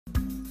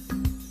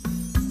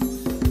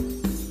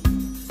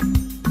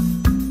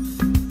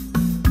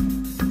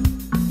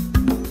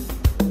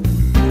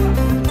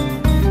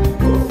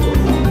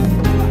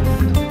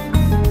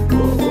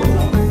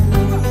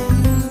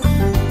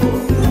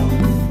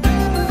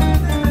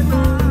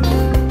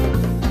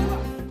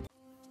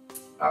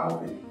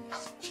movie.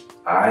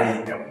 I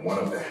am one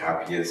of the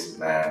happiest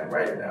men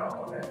right now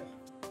on earth.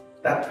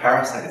 That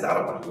parasite is out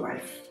of my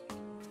life.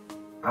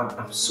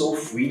 I'm so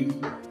free.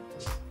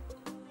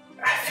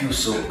 I feel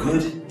so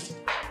good.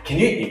 Can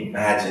you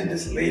imagine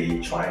this lady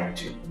trying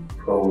to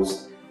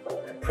impose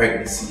a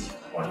pregnancy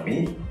on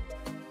me?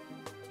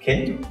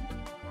 Can you?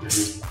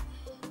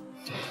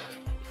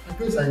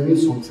 Because I knew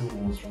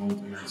something was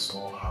wrong when I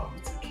saw her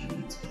with a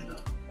kid together.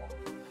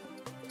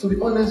 To be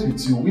honest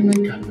with you, women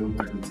can never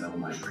pregnant out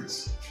my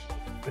prince.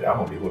 But I'm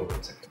gonna be hold on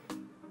a second.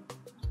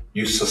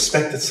 You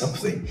suspected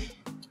something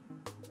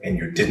and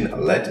you didn't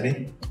alert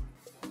me?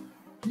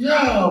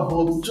 Yeah,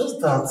 but just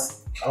that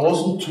I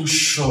wasn't too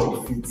sure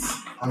of it.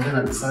 And then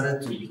I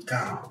decided to be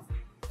calm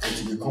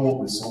until they come up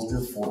with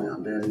something funny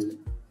and then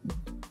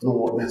know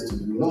what next to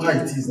do. You know how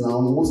it is now,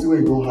 mostly when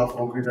you don't have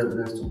concrete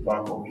evidence to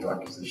back up your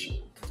accusation.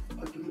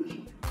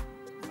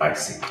 I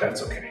see,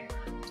 that's okay.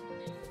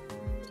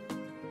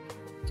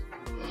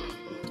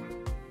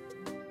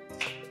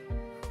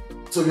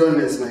 To be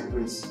honest, my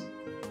prince,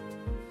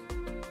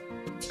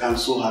 I'm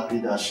so happy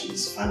that she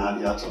is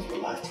finally out of your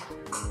life.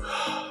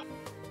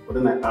 But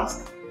then I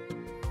asked,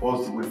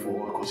 what's the way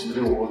forward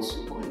considering what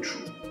you're going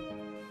through?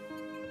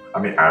 I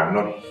mean, I'm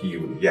not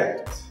healed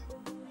yet,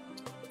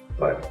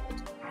 but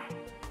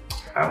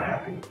I'm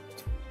happy.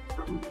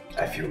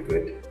 I feel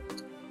good.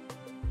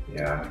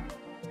 Yeah.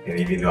 And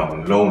even though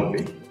I'm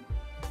lonely,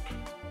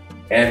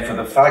 and for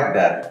the fact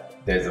that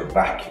there's a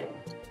vacuum,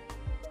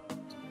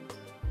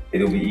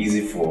 it'll be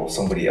easy for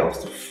somebody else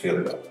to fill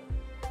it up.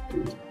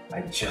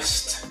 I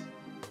just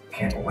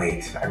can't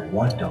wait. I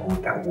wonder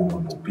who that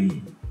woman will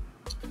be.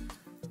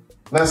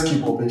 Let's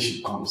keep hoping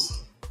she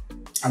comes.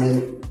 I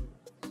mean,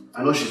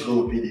 I know she's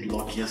going to be the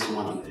luckiest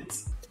one on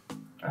it.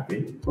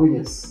 Happy? Oh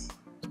yes.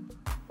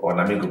 Or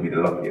Nami could be the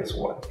luckiest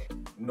one.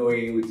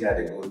 Knowing what you had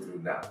to go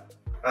through now.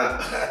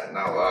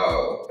 Now,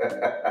 wow.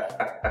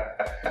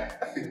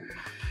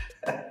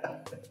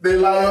 The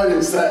lion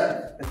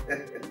himself.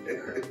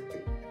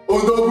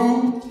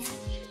 Odogu.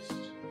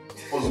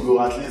 Odogu,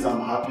 at least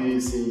I'm happy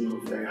seeing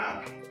you very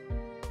happy.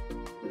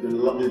 It's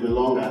been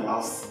long I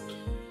last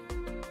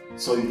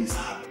saw you this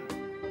happy.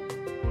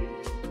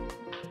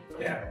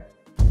 Yeah.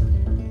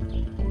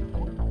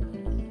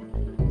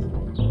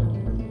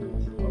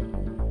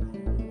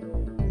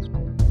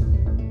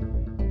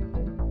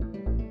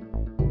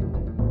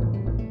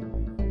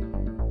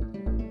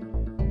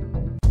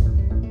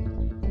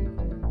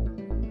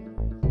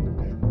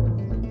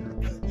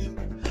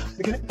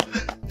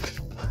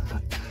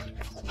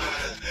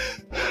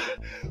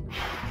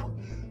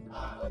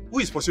 Who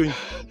is pursuing?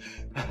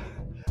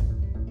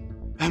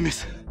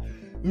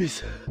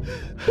 Miss.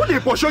 Who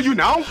did pursue you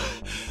now?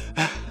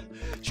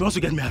 She wants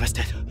to get me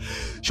arrested.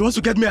 She wants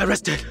to get me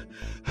arrested.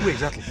 Who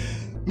exactly?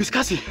 Miss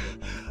Cassie.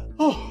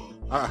 Oh.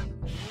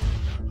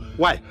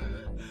 Why?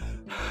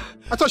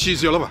 I thought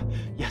she's your lover.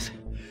 Yes,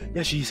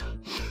 she is.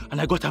 And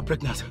I got her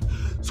pregnant.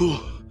 So,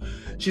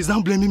 she's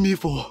now blaming me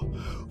for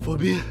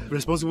being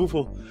responsible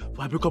for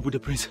I broke up with the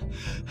prince.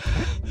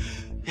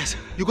 Yes.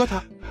 You got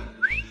her?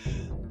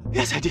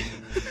 Yes, I did.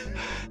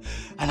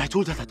 And I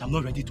told her that I'm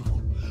not ready to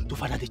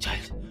father the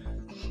child.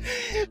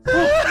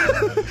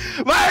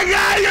 My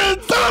God, you're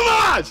too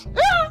much!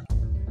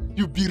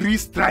 You be real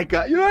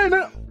striker. You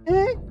know,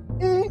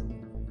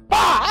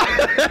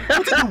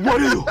 What did you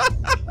worry you?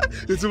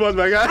 It's too much,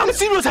 my guy. I'm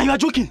serious and you are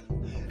joking.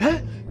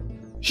 Eh?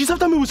 She's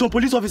after me with some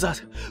police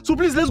officers. So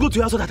please, let's go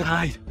to her so that I can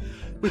hide.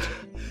 Wait,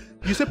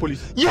 you say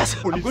police? Yes!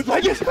 Police? I'm going to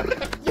hide. Yes!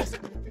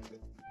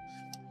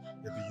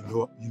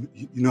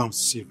 You know I'm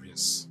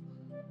serious.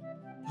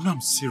 You know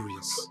I'm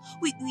serious.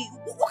 Wait,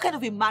 what kind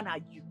of a man are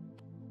you?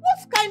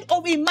 What kind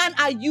of a man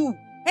are you?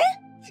 Eh?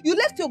 You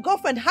left your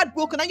girlfriend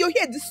heartbroken and you're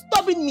here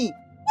disturbing me.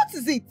 What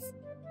is it?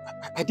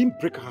 I didn't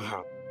break her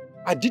heart.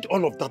 I did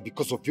all of that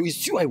because of you.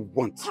 It's you I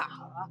want.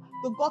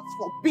 The gods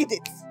forbid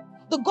it.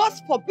 The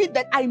gods forbid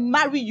that I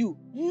marry you.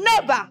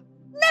 Never!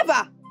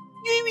 Never!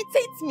 You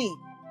irritate me.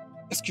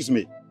 Excuse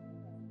me.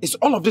 Is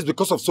all of this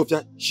because of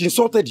Sophia? She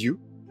insulted you?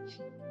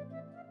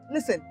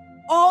 Listen,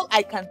 all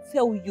I can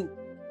tell you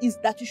is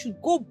that you should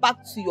go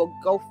back to your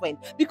girlfriend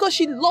because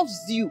she loves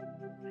you.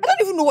 I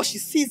don't even know what she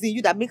sees in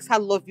you that makes her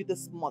love you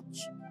this much.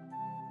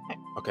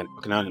 Okay,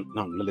 now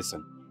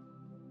listen.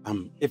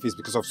 If it's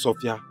because of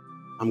Sophia,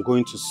 I'm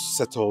going to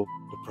settle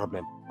the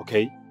problem,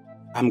 okay?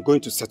 I'm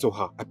going to settle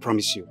her, I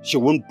promise you. She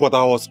won't bother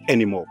us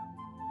anymore.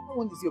 That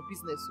one is your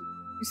business.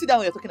 You see that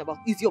one you're talking about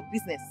is your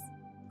business.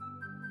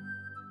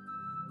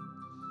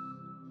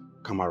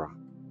 Kamara,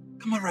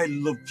 I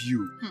love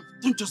you.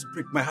 Don't just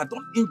break my heart.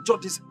 Don't injure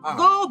this heart.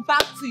 Go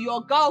back to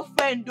your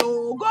girlfriend,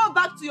 though. Go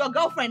back to your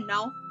girlfriend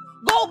now.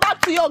 Go back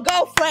to your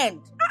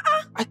girlfriend.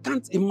 I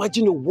can't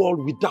imagine a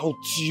world without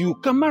you.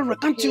 Kamara,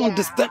 can't you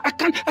understand? I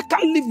can't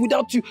live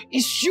without you.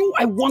 It's you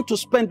I want to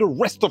spend the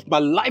rest of my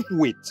life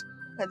with.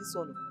 Look at this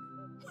one.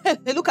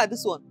 Look at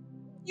this one.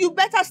 You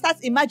better start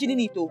imagining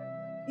it, though.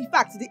 In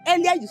fact, the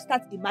earlier you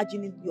start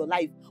imagining your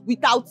life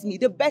without me,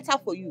 the better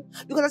for you.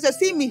 Because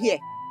as you see me here,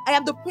 I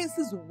am the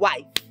prince's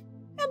wife.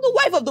 I am the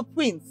wife of the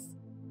prince.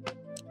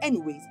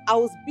 Anyways, I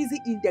was busy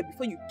in there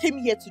before you came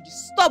here to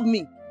disturb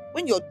me.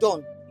 When you're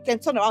done, you can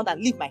turn around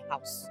and leave my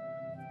house.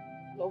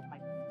 Love my...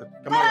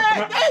 Come on,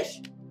 come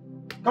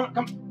on. Come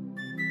on.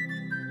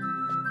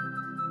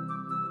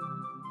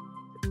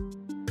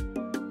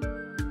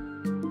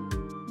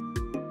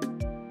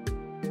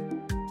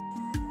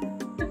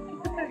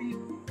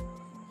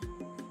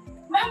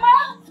 Mama!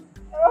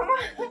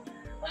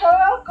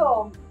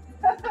 Welcome!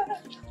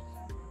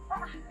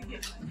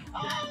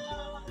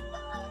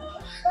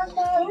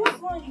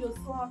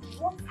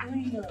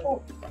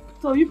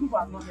 So you people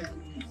are not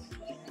happy.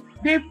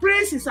 The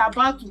prince is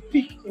about to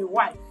pick a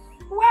wife.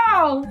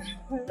 Wow!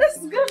 This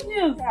is good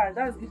news! Yeah,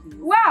 that's good news.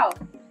 Wow!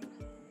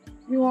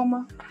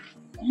 Ugoloma,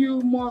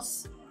 you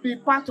must be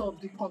part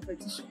of the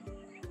competition.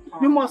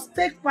 You must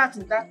take part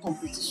in that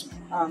competition.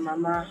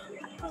 Mama,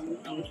 I'm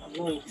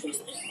not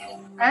interested.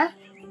 Eh?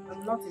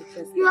 I'm not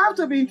interested. You have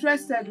to be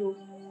interested, though.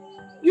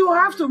 You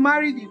have to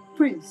marry the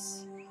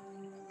prince.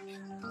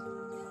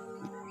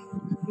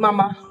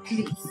 Mama,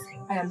 please.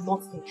 I am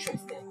not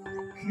interested.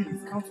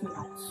 Please, count me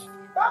out.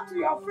 Talk to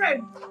your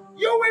friend.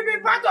 You will be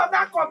part of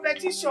that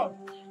competition.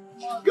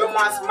 Mother. You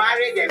must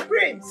marry the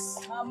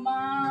prince.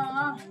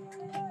 Mama.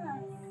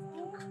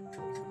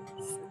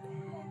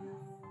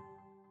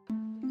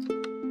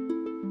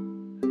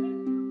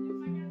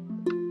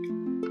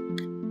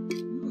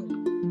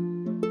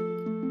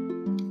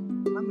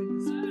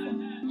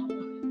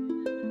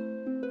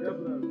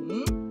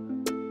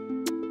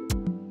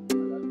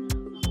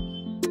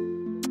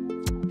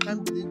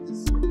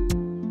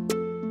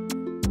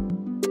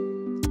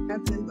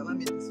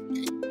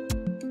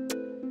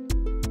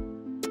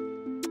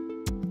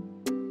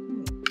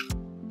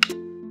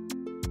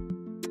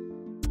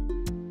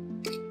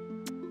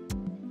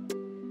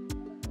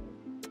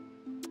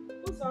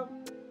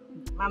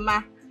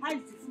 Mama. How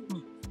is the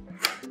food?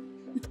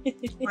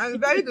 It's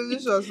very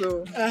delicious.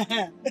 So.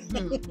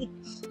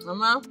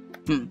 Mama.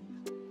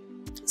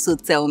 So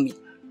tell me,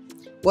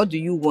 what do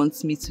you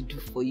want me to do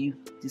for you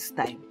this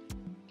time?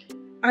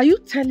 Are you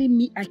telling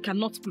me I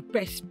cannot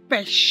prepare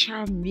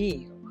special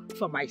meal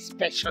for my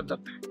special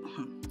daughter?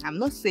 I'm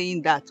not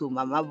saying that, oh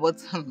Mama,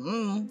 but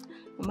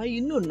Mama,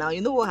 you know now,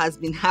 you know what has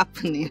been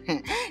happening.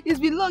 It's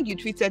been long you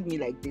treated me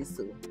like this,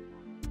 so.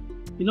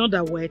 In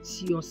other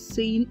words, you're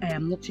saying I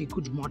am not a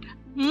good mother.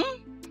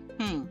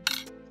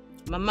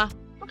 Mama,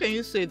 how can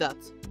you say that?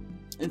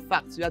 In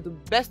fact, you are the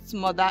best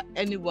mother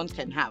anyone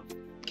can have.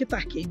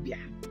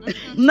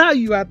 Now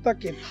you are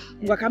talking.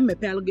 Mama,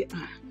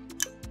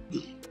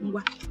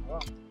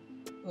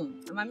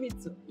 me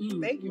too.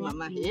 Thank you,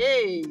 Mama.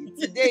 Hey,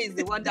 today is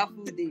a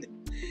wonderful day.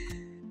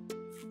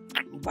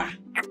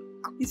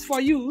 It's for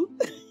you.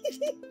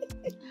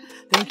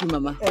 Thank you,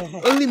 Mama.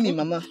 Only me,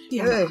 Mama.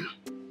 Yeah.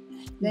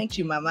 Thank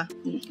you, Mama.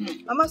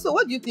 Mama, so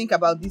what do you think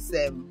about this?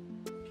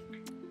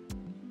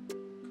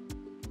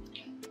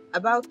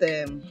 Mama,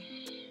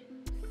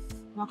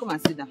 come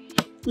and sit down.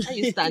 How are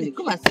you standing?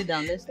 Come and sit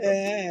down. Let's talk.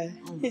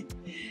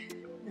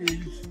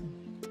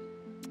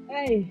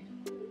 Hey.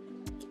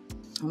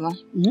 Mama,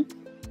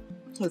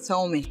 so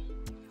tell me,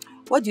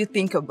 what do you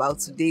think about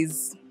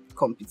today's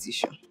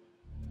competition?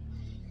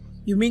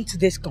 You mean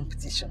today's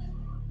competition?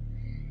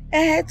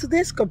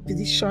 Today's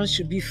competition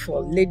should be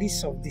for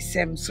ladies of the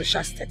same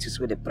social status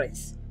with the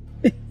prince.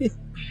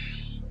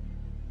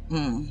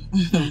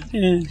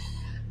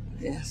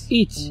 Yes.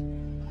 Eat.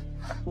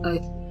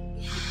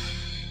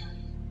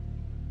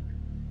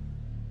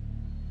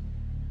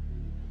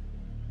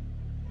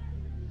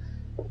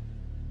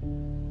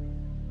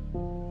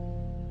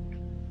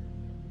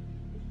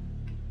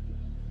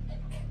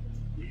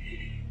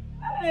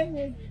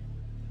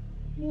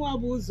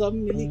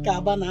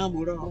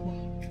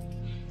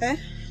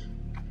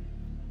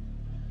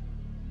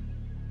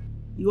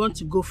 You want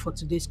to go for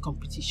today's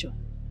competition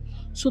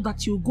so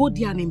that you go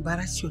there and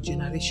embarrass your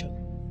generation.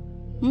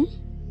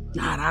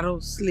 Nah,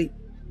 sleep.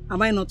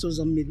 Am I not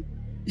Uzommili?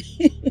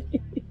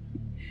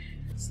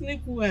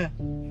 Sleep well.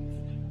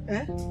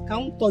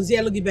 Come to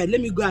the bed.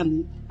 Let me go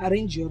and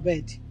arrange your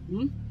bed.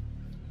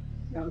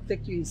 I'll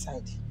take you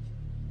inside.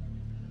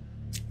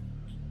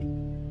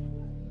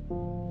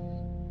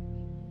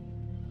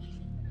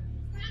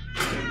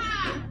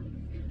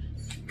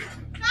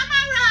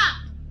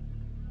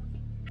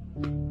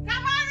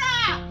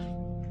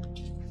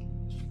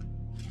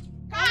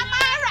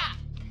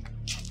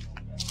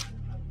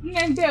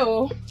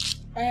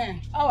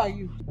 How are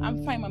you?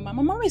 I'm fine, Mama.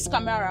 Mama, where is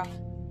Camara?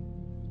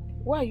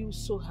 Why are you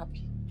so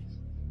happy?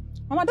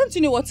 Mama, don't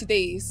you know what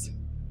today is?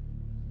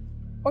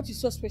 What is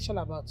so special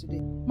about today?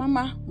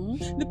 Mama,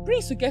 the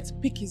prince will get to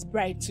pick his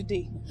bride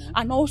today.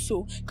 And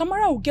also,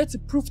 Camara will get to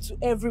prove to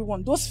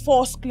everyone those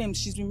false claims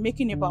she's been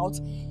making about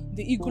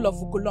the eagle of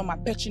Ugoloma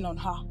perching on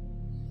her.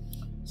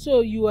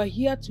 So you are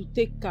here to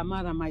take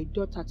Camara, my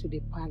daughter, to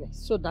the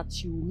palace so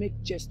that you will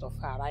make jest of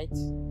her, right?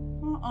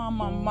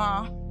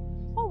 Mama.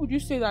 Why would you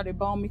say that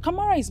about me?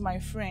 Camara is my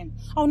friend.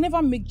 I'll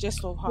never make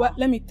jest of her. Well,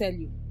 let me tell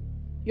you,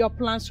 your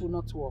plans will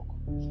not work.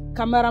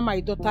 Camara, my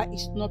daughter,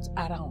 is not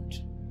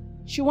around.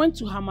 She went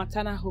to her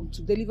maternal home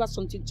to deliver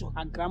something to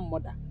her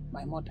grandmother,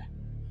 my mother.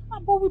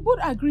 But we both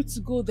agreed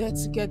to go there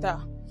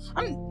together.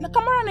 And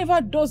Kamara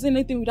never does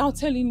anything without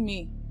telling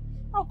me.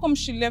 How come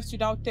she left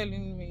without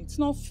telling me? It's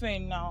not fair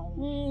now.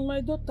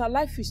 My daughter,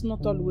 life is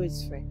not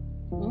always fair.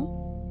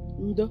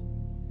 Ndo?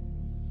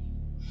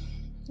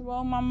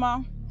 Well,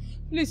 Mama,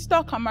 please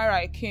tell Kamara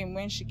I came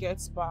when she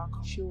gets back.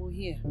 She will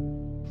hear.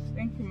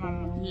 Thank you,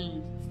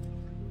 Mama.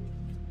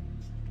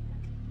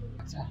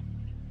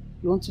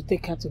 You want to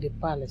take her to the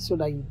palace so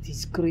that you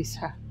disgrace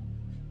her.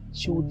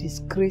 She will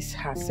disgrace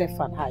herself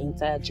and her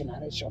entire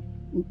generation.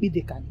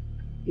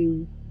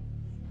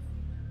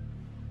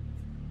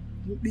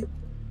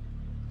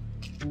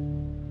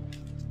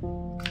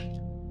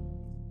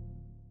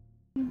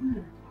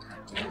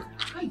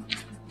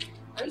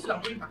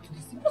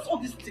 What's all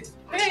this thing?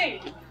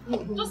 Hey!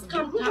 Just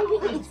calm down.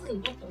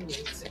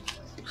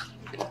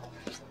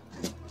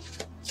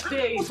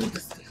 Babe.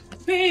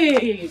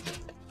 Babe.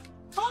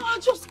 Oh,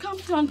 just calm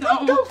down.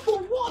 Calm down for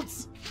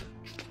what?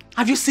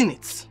 Have you seen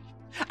it?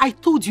 I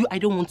told you I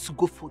don't want to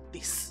go for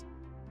this.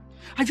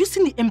 Have you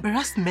seen the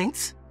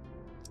embarrassment?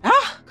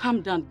 Huh?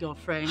 Calm down,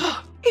 girlfriend.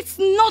 It's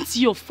not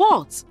your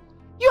fault.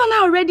 You and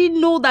I already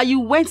know that you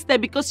went there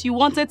because you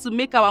wanted to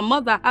make our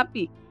mother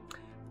happy.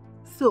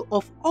 So,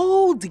 of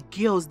all the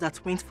girls that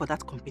went for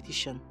that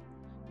competition,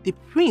 the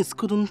prince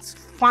couldn't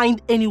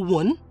find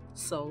anyone?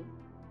 So?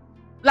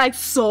 Like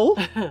so?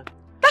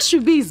 That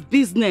should be his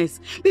business.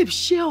 Babe,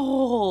 shut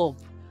up.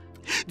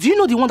 Do you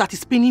know the one that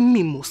is paining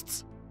me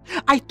most?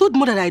 I told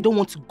mother that I don't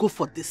want to go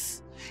for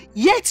this.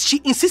 Yet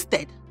she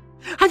insisted.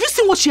 Have you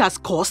seen what she has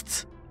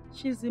caused?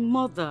 She's a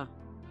mother.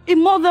 A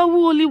mother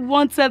who only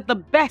wanted the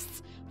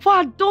best for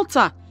her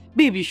daughter.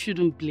 Babe, you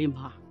shouldn't blame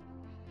her.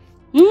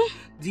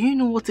 Do you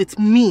know what it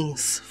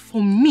means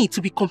for me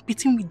to be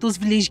competing with those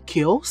village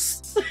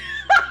girls?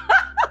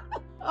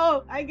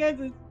 Oh, I get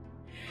it.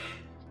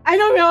 I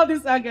know where all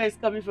this anger is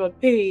coming from.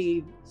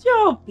 Babe,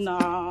 shut up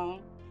now.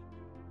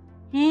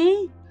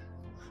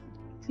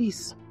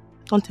 Please,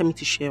 don't tell me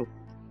to share.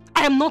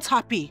 I am not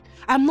happy.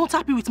 I am not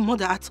happy with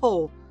mother at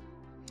all.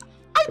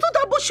 I told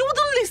her, but she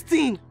wouldn't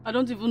listen. I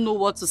don't even know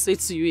what to say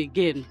to you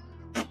again.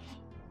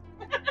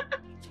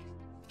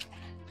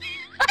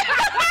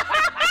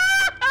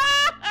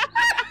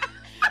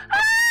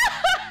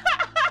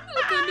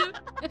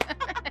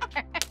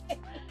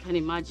 Can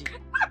imagine.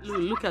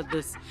 Look at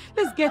this.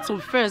 Let's get some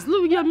first.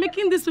 Look, you're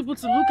making these people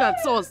to look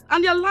at us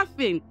and they're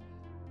laughing.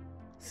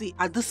 See,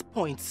 at this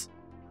point,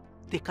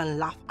 they can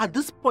laugh. At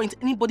this point,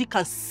 anybody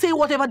can say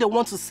whatever they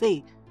want to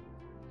say.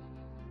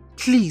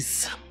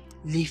 Please,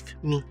 leave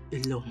me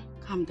alone.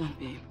 Calm down,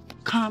 babe.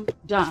 Calm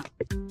down.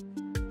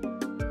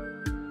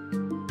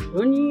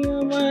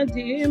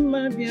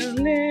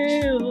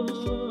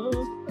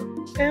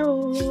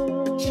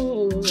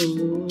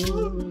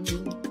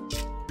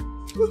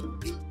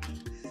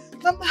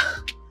 Mama,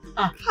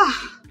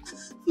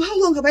 for how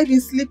long have I been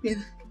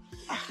sleeping?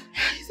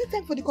 Is it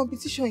time for the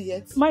competition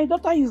yet? My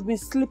daughter, you've been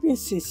sleeping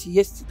since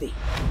yesterday.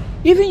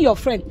 Even your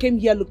friend came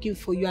here looking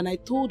for you and I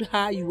told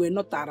her you were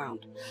not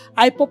around.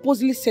 I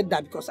purposely said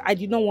that because I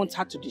did not want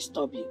her to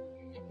disturb you.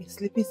 I've been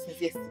sleeping since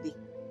yesterday.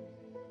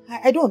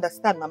 I don't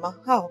understand, Mama.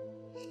 How?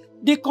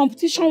 The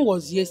competition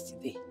was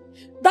yesterday.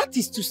 That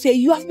is to say,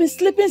 you have been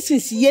sleeping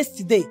since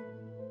yesterday.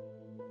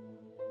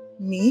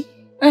 Me?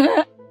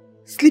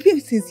 Sleeping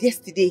since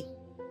yesterday?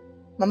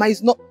 Mama,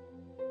 is not...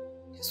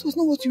 This was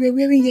not what you were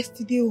wearing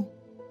yesterday. Oh.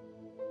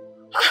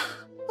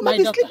 Mama,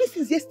 I've been sleeping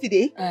since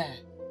yesterday?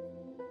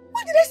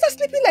 Why did I start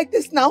sleeping like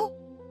this now?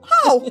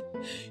 How?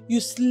 You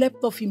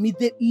slept off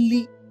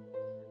immediately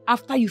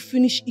after you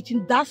finished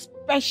eating that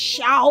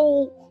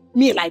special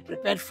meal I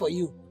prepared for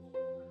you.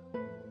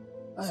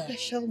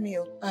 Special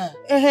meal?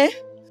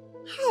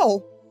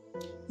 How?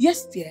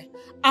 Yes, dear.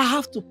 I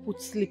have to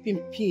put sleeping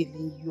pill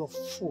in your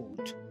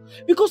food.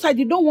 Because I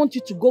did not want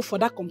you to go for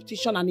that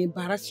competition and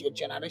embarrass your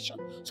generation.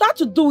 So I had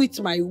to do it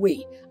my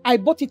way. I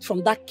bought it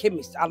from that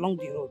chemist along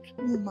the road.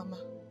 No, Mama.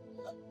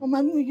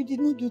 Mama, no, you did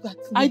not do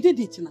that to me. I did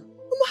it now.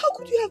 Mama, how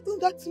could you have done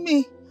that to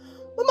me?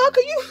 Mama,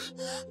 can you...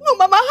 No,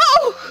 Mama,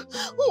 how?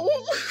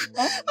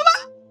 Mama...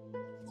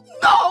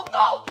 No!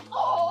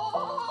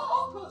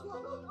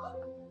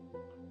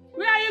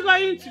 Where are you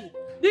going to?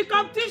 The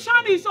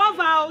competition is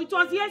over. It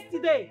was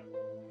yesterday.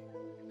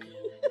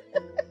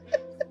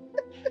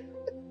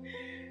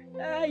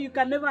 You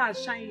can never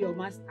outshine your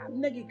master.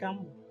 Negi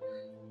Kambo.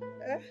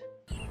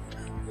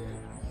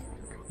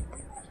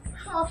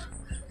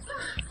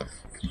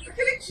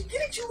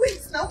 Kelechi,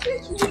 wait now.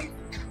 Kelechi, wait.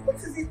 What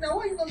is it now?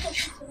 Why are you not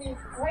talking to me?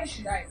 Why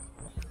should I?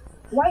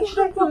 Why should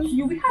I talk to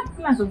you? We had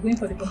plans of going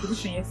for the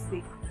competition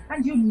yesterday.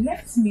 And you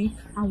left me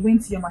and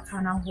went to your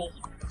maternal home.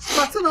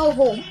 Maternal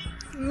home?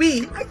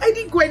 Me? I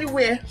didn't go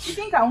anywhere. You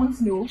think I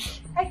won't know?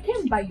 I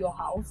came by your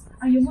house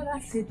and your mother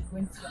said you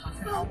went to your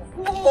maternal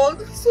home. Oh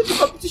God, so the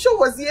competition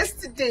was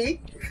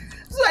yesterday.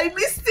 So I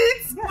missed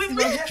it. Yes, it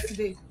was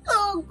yesterday.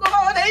 Oh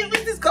God, I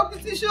missed this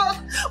competition.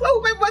 Why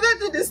would my mother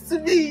do this to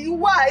me?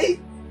 Why?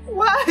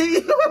 Why?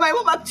 My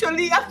mom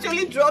actually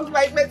drugged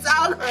my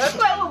metal.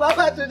 Why would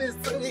Mama do this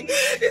to me?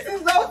 This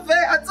is not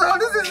fair at all.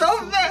 This is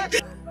not fair.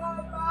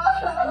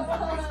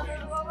 Mama.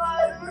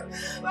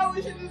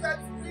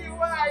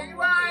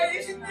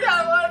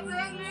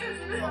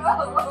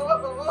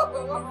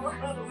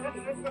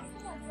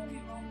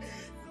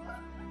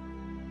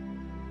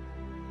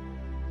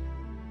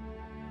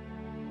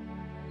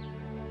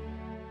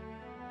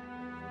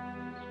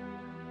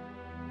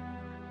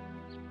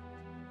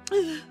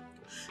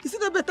 Is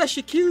it not better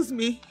she kills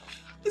me?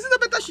 Is it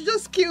not better she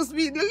just kills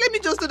me? Let me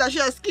just know that she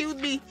has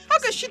killed me. How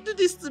can she do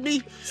this to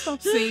me?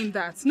 Stop saying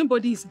that.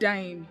 Nobody is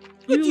dying.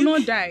 You will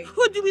not die.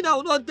 What do you mean I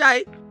will not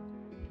die?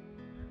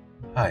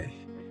 Hi.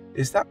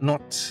 Is that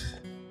not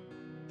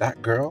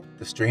that girl?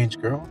 The strange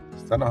girl?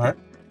 Is that not her?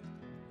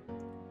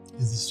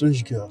 It's the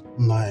strange girl.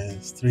 My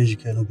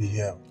strange girl will be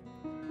here.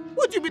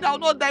 What do you mean I will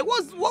not die?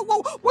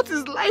 What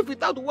is life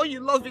without the one you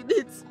love in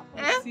it?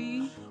 Eh?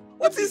 See?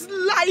 What is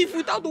life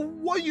without the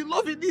one you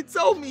love in it?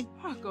 Tell me.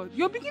 Oh God,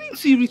 you're beginning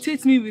to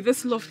irritate me with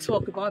this love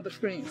talk about the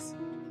prince.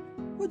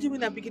 What do you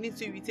mean I'm beginning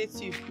to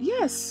irritate you?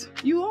 Yes,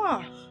 you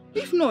are.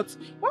 If not,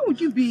 why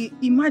would you be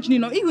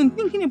imagining or even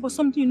thinking about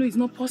something you know is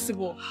not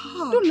possible?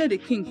 Don't let the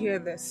king hear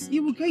this. He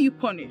will get you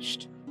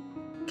punished.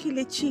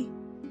 Kelechi,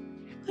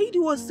 are you the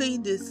one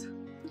saying this?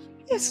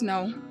 Yes,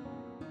 now.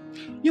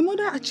 Your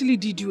mother actually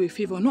did you a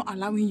favor not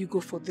allowing you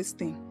go for this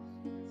thing.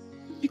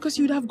 Because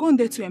you would have gone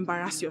there to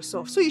embarrass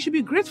yourself. So you should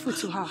be grateful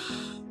to her.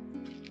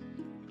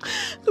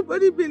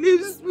 Nobody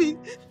believes me.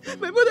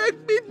 My mother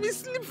made me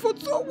sleep for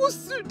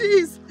almost 2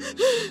 days.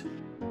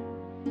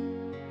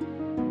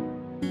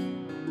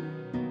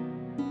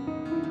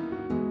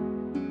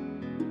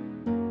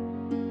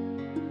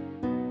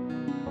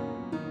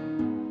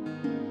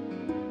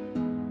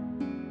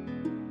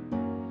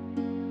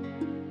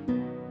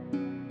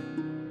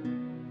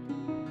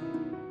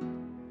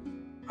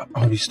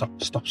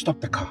 Stop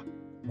the car.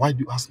 Why do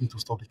you ask me to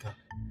stop the car?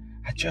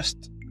 I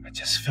just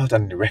felt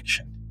an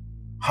erection.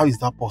 How is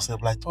that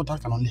possible? I thought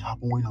that can only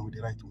happen when I'm with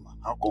the right woman.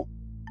 How come?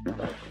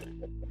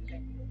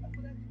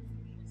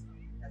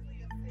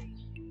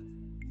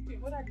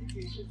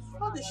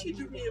 How did she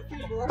do me a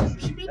favor?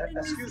 She made me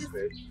Excuse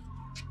me.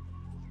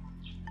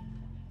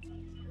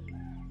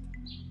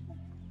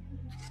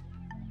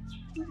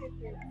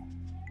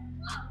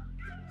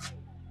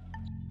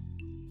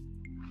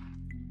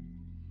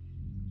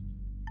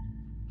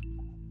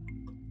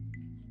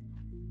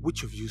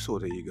 Which of you saw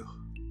the eagle?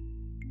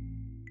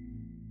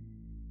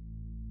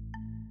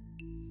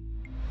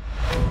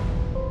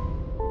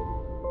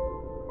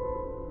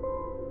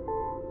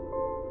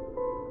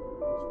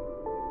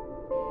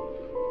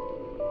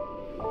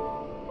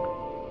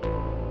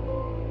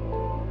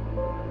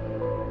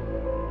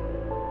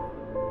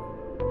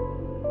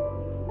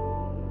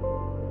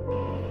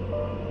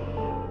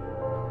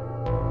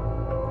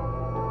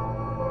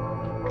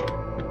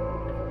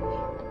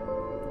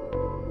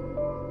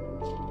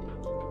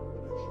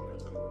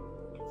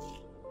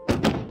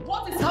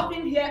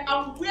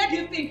 And where do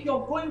you think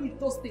you're going with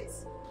those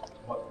things?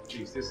 What,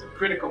 please, this is a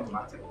critical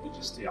matter. You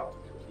just stay out of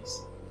it,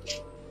 please.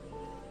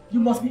 You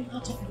must be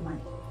out of your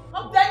mind.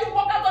 How dare you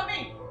walk out on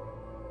me?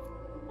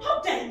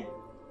 How dare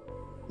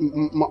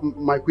you?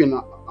 My queen,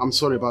 I'm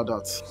sorry about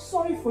that.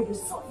 Sorry for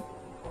yourself.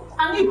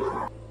 And you,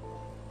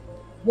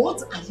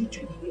 what are you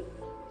doing here?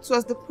 It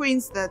was the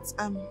prince that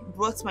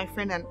brought my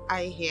friend and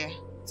I here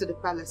to the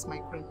palace, my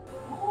queen.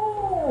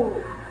 Oh,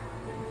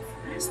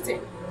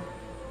 interesting.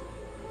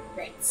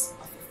 Birds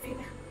of a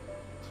feather.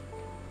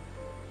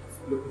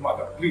 Look,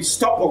 mother, please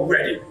stop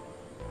already.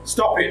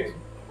 Stop it.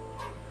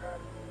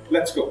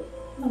 Let's go.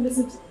 Now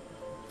listen to me.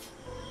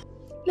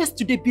 Let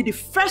today be the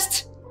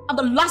first and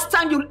the last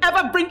time you'll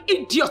ever bring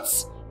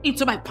idiots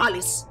into my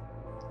palace.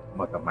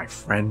 Mother, my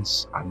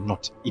friends are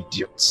not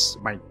idiots.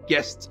 My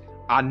guests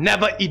are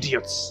never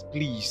idiots.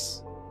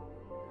 Please.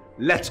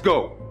 Let's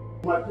go.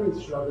 My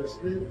prince should have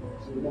explained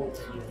to the mom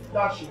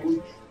that she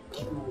would.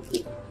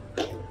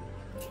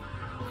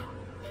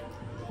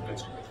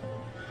 Let's go.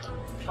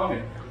 Come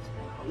in.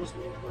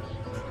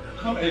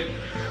 Come in.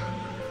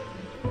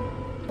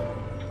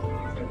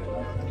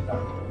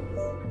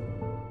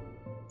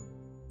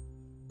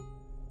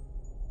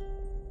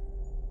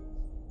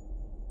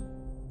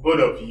 Both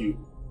of you,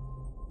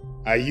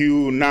 are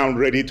you now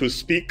ready to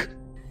speak?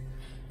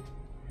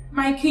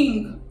 My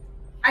king,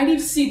 I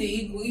did see the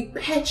eagle. He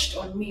perched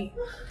on me.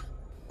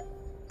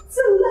 It's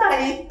a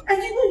lie. I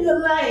didn't know you're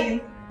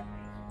lying.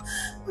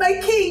 My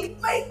king,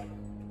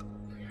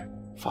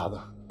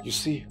 Father, you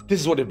see, this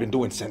is what they've been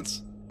doing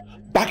since.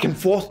 Back and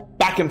forth,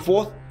 back and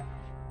forth.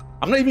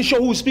 I'm not even sure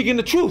who's speaking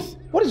the truth.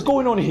 What is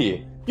going on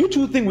here? You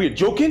two think we're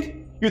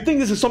joking? You think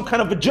this is some kind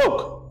of a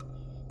joke?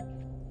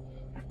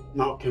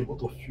 Now can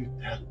both of you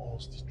tell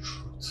us the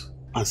truth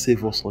and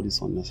save us all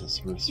this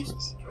unnecessary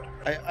stress?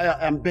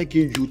 I am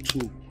begging you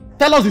to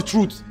tell us the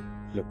truth.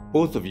 Look,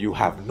 both of you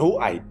have no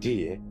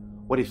idea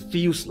what it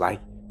feels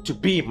like to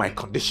be in my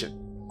condition.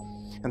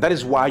 And that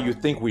is why you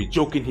think we're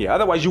joking here.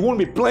 Otherwise, you won't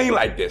be playing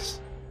like this.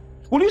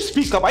 Will you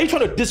speak up? Are you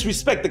trying to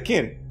disrespect the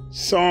king?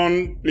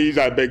 Son, please,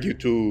 I beg you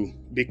to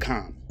be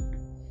calm.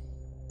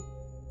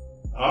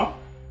 Huh?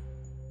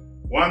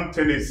 One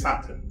thing is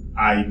certain.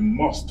 I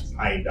must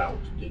find out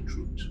the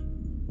truth.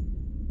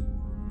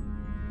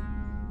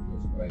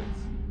 Right.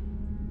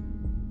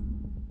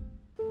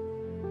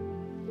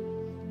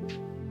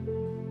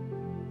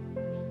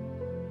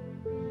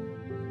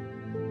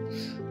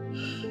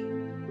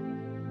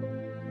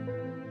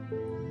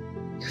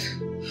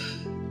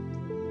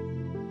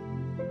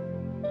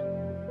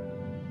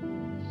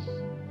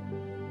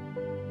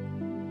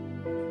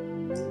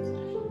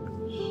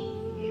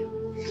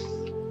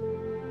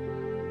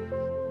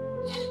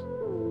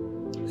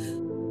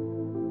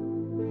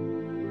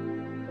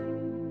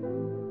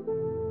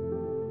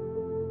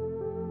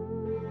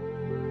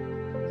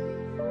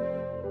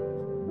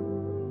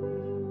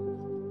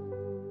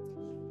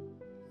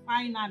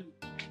 finally,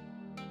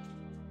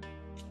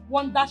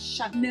 wonders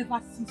shall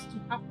never cease to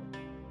happen.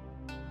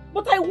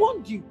 But I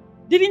warned you,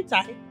 didn't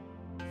I?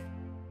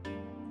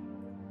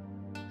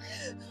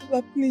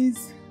 But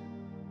please,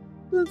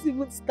 don't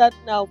even start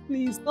now.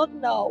 Please, not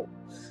now.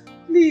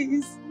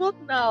 Please, not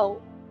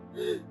now.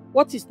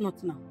 What is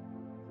not now?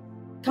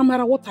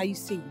 Kamara, what are you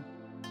saying?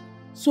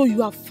 So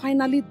you have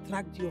finally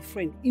dragged your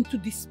friend into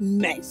this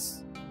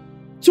mess.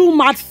 Two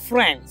mad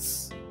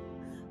friends.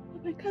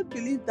 I can't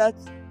believe that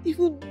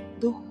even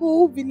the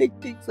whole village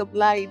thinks I'm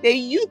lying. Then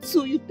you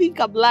too, you think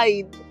I'm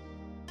lying.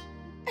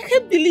 I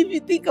can't believe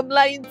you think I'm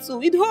lying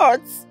too. It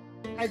hurts.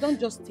 I don't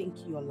just think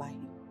you're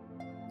lying.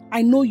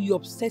 I know you're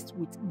obsessed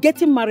with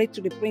getting married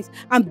to the prince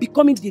and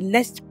becoming the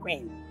next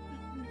queen.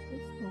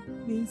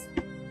 Please,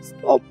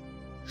 stop.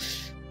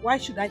 Why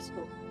should I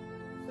stop?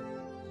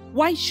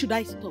 Why should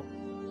I stop?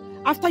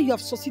 After you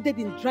have succeeded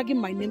in dragging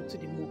my name to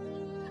the moon,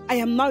 I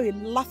am now a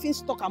laughing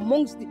stock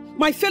amongst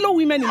my fellow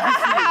women in this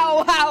village.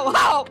 How?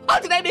 How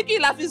did I make you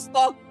a laughing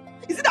stock?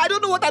 Is it that I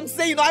don't know what I'm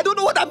saying or I don't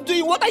know what I'm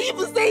doing? What are you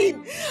even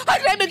saying? How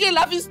did I make you a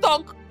laughing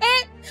stock?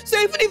 So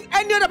even if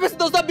any other person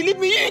does not believe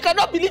me, you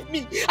cannot believe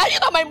me. Are you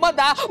not my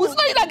mother? Was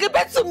not you that gave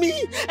birth to me?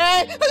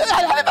 Have you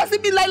ever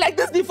seen me lie like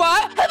this before?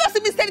 Have you ever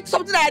seen me saying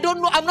something that I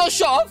don't know, I'm not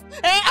sure of?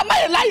 Am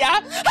I a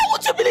liar? How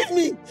would you believe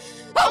me?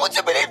 How would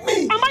you believe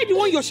me? Am I the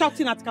one you're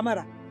shouting at,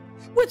 Kamara?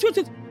 Wait.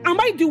 Am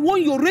I the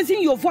one you're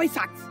raising your voice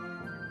at?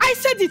 I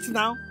said it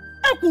now.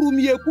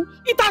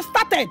 It has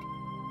started.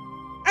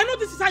 I know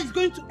this is how it's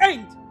going to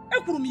end.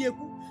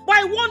 But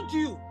I warned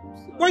you.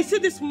 But you see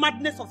this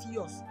madness of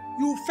yours,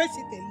 you will face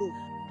it alone.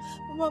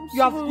 Mama,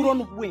 you have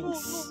grown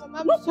wings. No,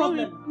 Mama, no sorry.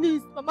 problem.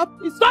 Please, Mama,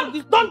 please.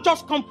 Don't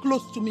just come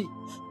close to me.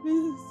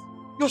 Please.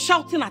 You're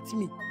shouting at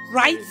me,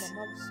 right?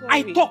 Sorry, Mama,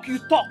 I talk, you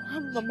talk.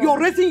 You're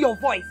raising your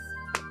voice.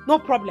 No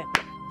problem.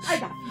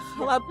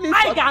 Mama, please.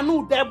 I'm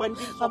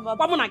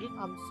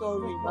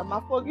sorry,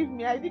 Mama. Forgive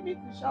me. I didn't mean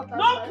to shout at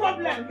No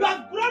problem. You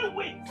have grown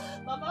wings.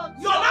 Mama,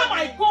 you're now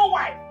my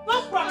co-wife.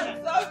 No problem.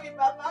 I'm sorry,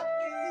 Mama. Please.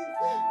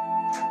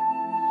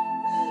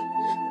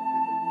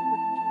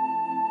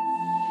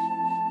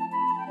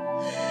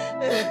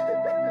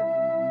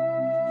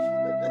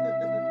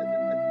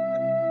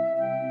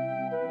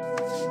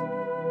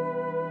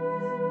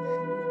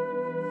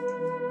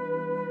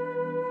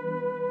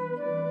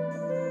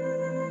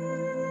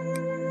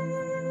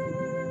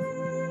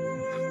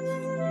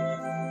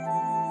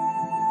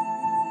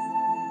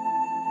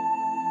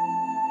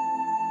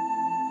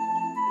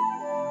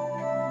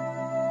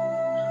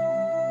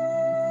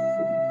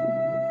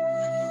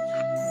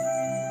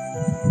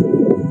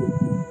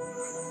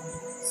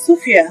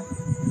 Sophia,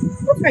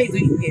 what are you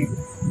doing here?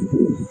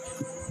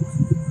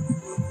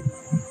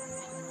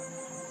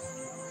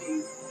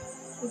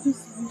 I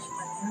just wish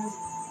my dad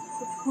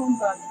could come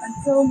back and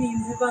tell me he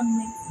never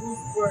meant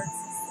those words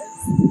he said.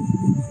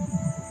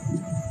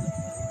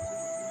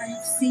 I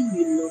have seen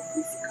you love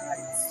this guy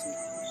so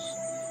much.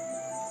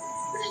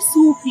 But I so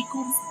hope he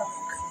comes back.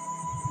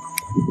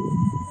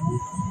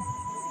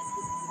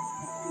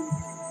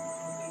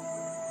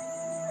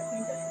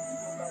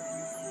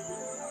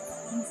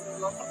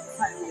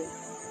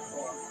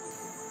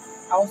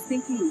 I was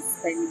thinking of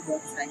spending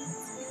more time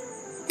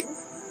with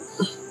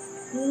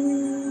you.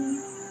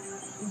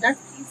 In that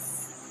case,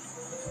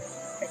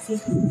 I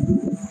think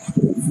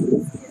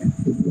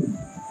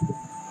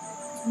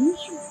we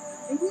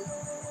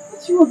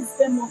But you want to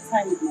spend more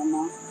time with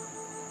Mama.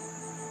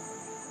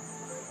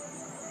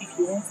 If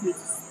you want me to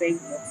spend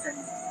more time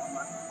with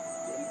Mama,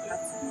 then you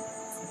have to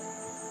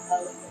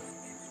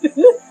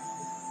do it.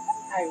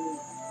 I will.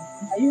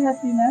 Are you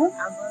happy now?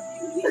 I'm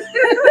happy.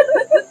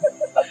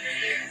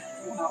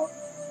 Wow.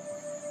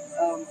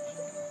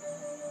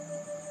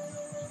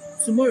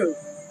 Tomorrow,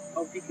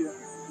 I'll pick you up.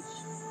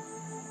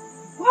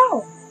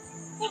 Wow,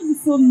 that would be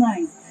so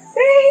nice.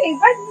 Hey,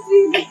 why did you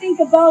even think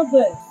about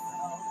this?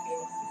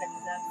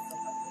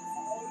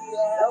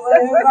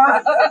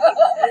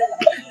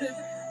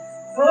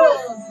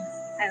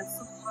 I'm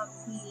so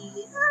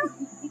happy.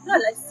 Now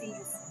let's see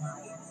you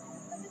smile.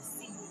 Let's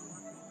see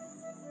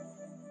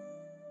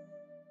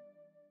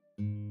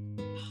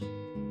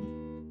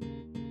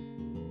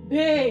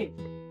you.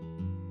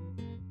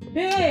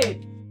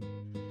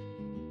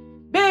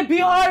 Baby,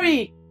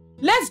 hurry!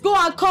 Let's go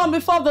and come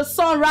before the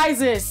sun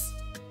rises.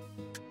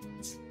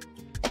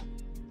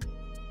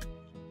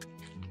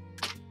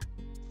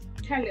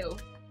 Hello.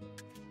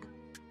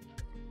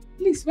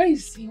 Please, where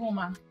is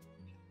Sioma?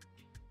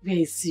 Where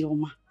is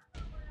Sioma?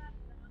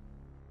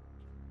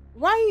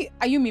 Why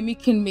are you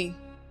mimicking me?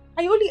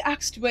 I only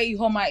asked where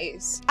Ihoma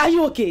is. Are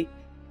you okay?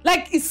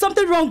 Like, is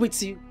something wrong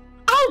with you?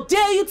 How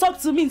dare you talk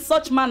to me in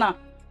such manner?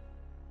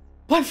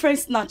 Boyfriend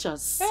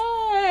snatchers.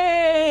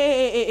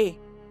 Hey.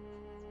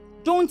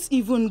 Don't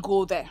even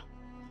go there.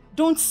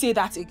 Don't say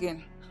that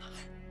again.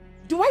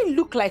 Do I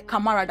look like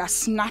Kamara that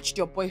snatched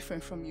your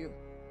boyfriend from you?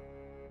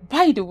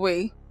 By the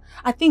way,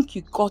 I think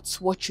you got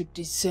what you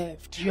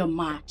deserved. You're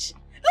mad.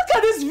 Look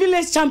at this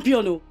village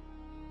champion. Oh.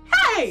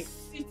 Hey!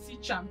 City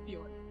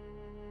champion.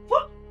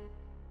 What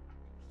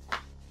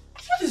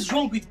is is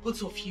wrong with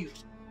both of you?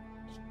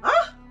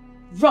 Huh?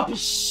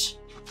 Rubbish.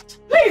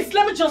 Please,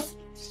 let me just...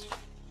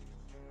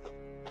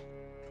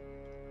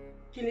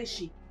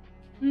 Kelechi.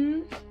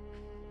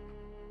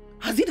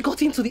 Has it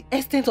gotten to the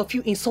extent of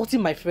you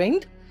insulting my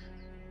friend?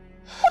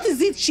 What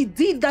is it she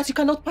did that you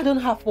cannot pardon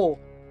her for?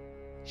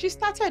 She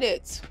started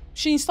it.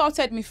 She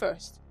insulted me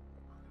first.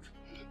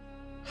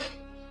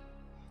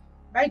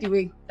 By the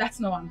way, that's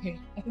not why I'm here.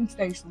 I think to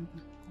tell you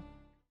something.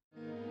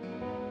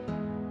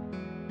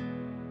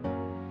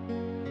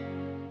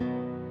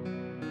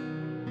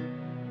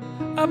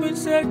 I've been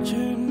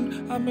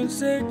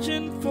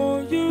searching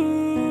for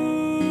you.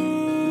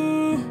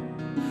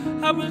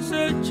 I've been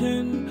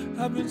searching,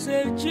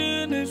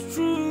 it's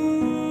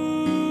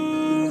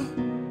true.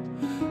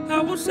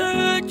 I will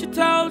search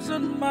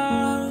 1,000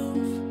 miles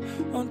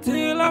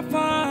until I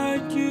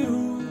find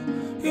you.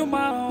 You're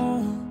my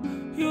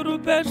own, you're the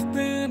best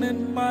thing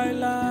in my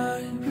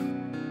life.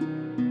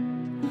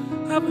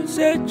 I've been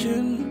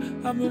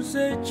searching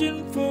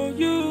for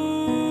you.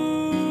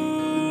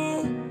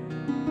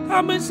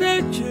 I've been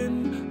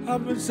searching,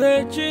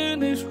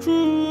 it's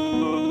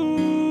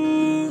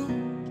true.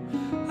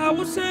 I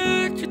will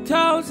search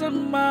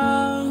 1,000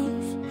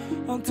 miles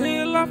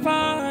until I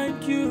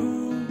find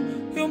you.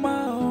 You're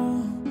my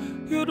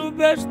own, you're the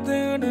best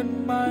thing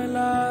in my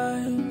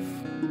life.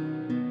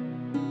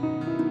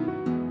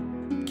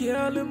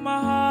 Girl, in my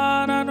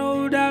heart, I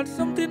know that's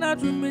something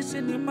I've been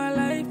missing in my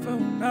life, oh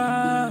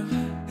nah.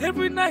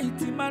 Every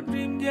night in my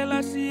dream, girl,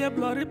 I see a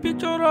blurry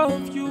picture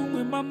of you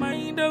in my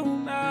mind, oh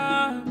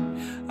nah.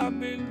 I've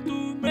been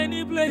to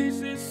many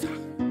places,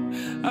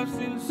 I've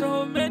seen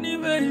so many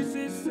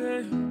faces,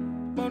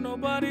 but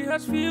nobody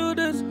has filled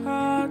this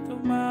heart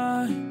of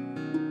mine.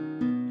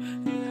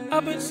 Yeah,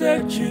 I've been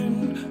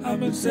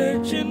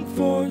searching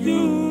for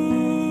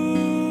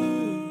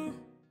you.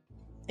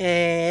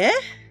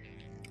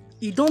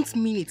 You don't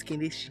mean it,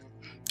 Kelechi.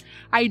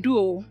 I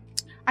do.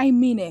 I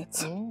mean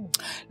it.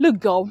 Look,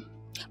 girl,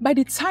 by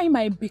the time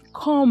I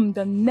become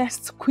the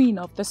next queen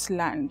of this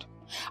land,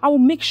 I will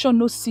make sure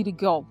no city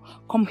girl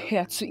come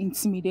here to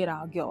intimidate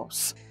our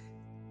girls.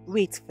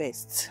 Wait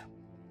first.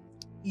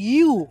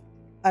 You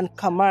and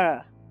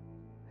Kamara,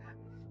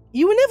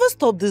 you will never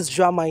stop this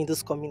drama in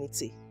this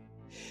community.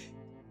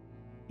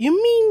 You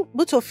mean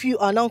both of you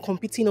are now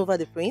competing over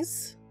the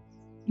prince?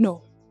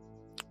 No,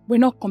 we're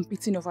not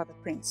competing over the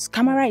prince.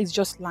 Kamara is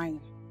just lying.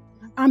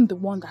 I'm the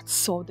one that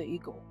saw the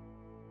eagle.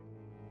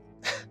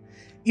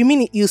 You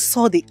mean you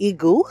saw the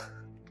eagle?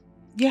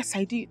 Yes,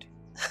 I did.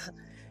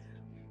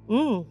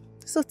 So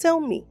tell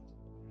me,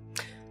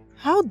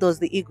 how does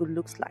the eagle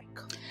look like?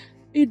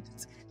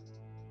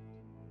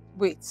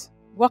 Wait,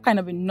 what kind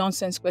of a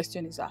nonsense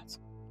question is that?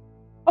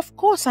 Of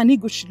course an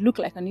eagle should look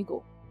like an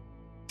eagle.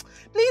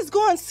 Please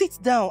go and sit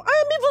down.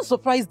 I am even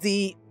surprised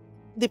the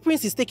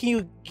prince is taking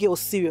you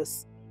girls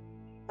serious.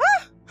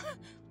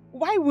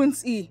 Why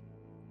wouldn't he?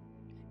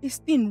 His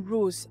skin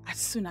rose as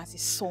soon as he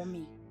saw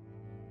me.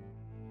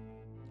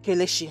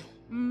 Kelechi,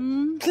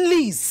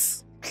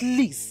 please,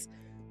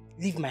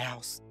 leave my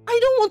house. I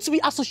don't want to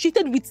be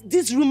associated with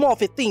this rumor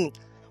of a thing.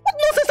 What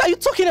nonsense are you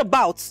talking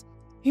about?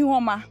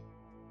 Ugoloma,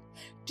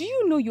 do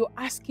you know you're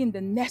asking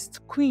the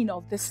next queen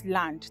of this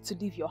land to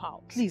leave your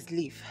house? Please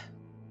leave.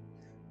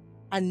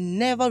 And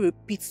never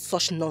repeat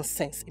such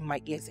nonsense in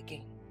my ears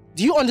again.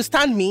 Do you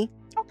understand me?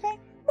 Okay.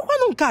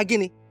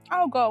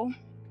 I'll go.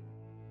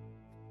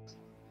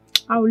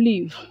 I'll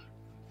leave.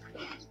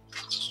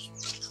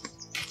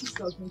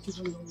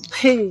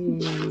 Hey.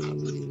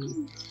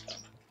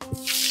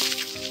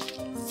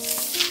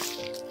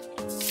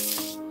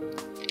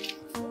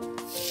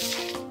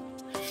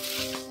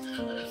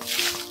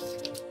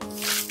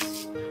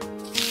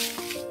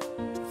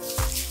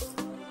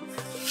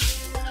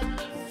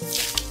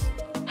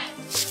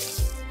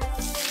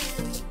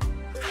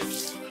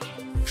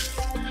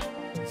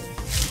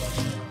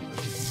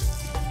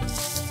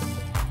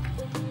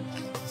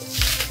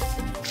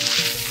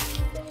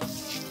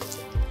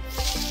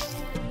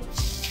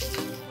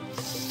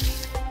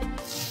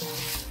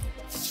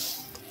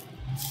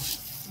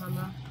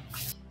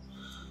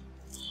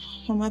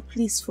 Mama,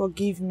 please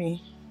forgive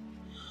me.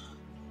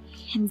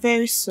 I'm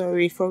very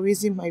sorry for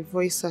raising my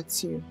voice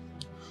at you.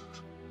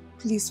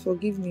 Please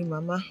forgive me,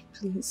 Mama,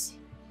 please.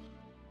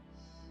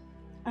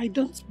 I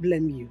don't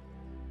blame you.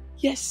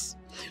 Yes,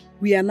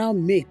 we are now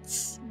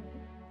mates.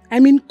 I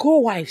mean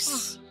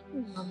co-wives.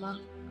 Mama,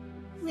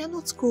 we are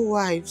not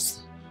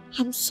co-wives.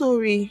 I'm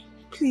sorry.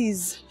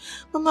 Please.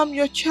 Mama, I'm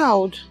your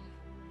child.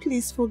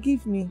 Please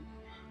forgive me.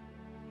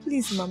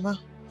 Please, Mama.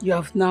 You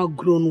have now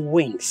grown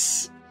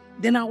wings.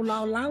 Then I will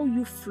allow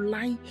you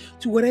fly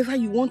to wherever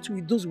you want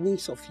with those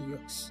wings of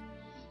yours.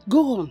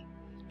 Go on.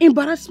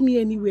 Embarrass me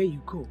anywhere you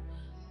go.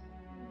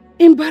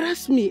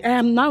 Embarrass me. I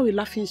am now a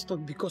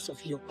laughingstock because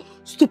of your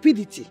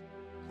stupidity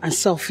and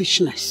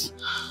selfishness.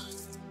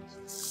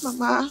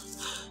 Mama,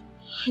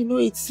 I know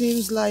it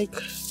seems like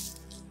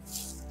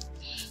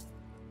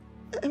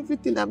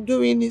everything I'm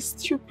doing is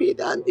stupid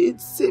and it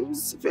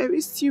seems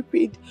very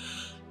stupid.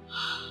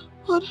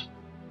 But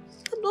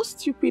I'm not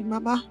stupid,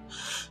 Mama.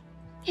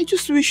 I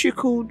just wish you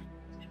could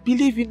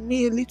believe in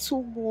me a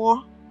little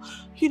more.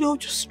 You know,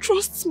 just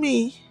trust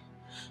me.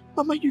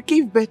 Mama, you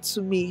gave birth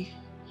to me.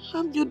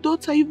 I'm your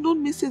daughter. You've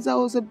known me since I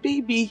was a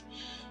baby.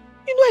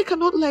 You know I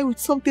cannot lie with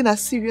something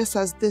as serious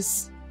as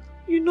this.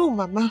 You know,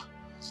 Mama.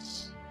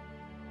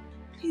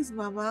 Please,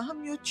 Mama,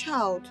 I'm your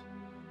child.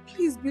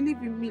 Please believe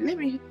in me.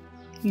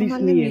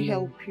 Let me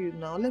help you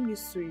now. Let me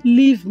sweep.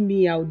 Leave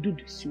me, I'll do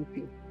the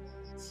sweeping.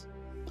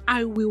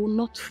 I will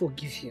not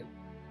forgive you.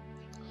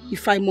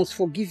 If I must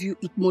forgive you,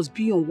 it must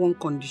be on one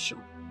condition.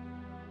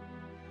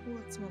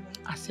 What, Mama?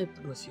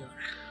 Accept Gosiora.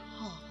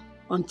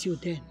 Until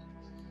then,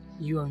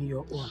 you are on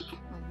your own.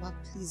 Mama,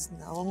 please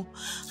now.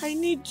 I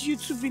need you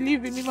to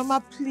believe in me,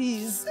 Mama,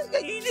 please.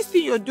 This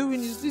thing you're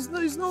doing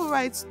is not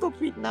right. Stop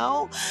it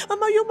now.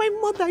 Mama, you're my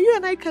mother. You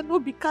and I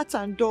cannot be cats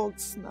and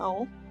dogs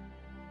now.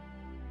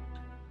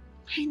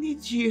 I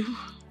need you.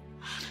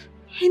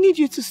 I need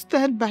you to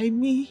stand by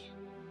me.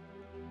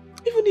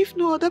 Even if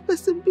no other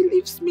person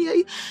believes me,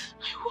 I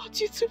want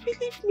you to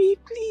believe me,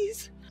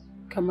 please.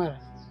 Kamara,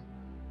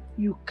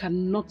 you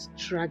cannot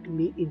drag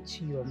me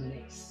into your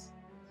mess.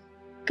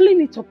 Clean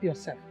it up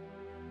yourself.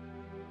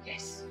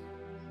 Yes.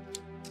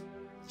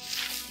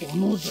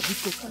 Mama,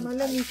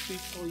 let me pray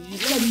for you.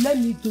 Let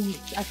me do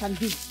it. I can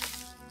do it.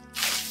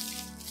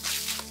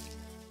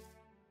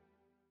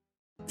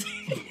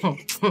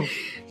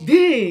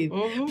 Babe,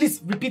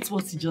 please repeat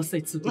what you just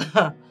said to me.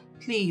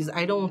 Please,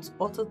 I don't want to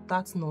utter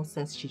that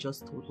nonsense she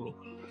just told me.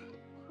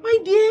 My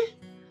dear,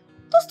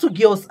 those two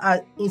girls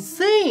are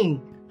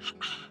insane.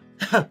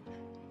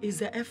 It's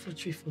the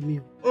effortry for me.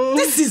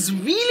 This is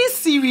really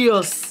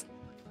serious.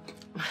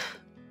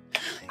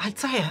 I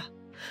tire.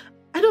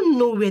 I don't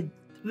know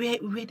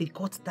where they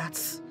got that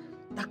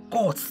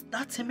guts,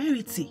 that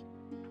temerity.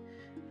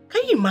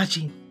 Can you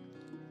imagine?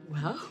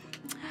 Well,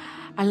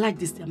 I like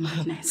this their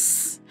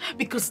madness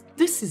because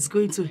this is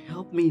going to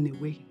help me in a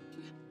way.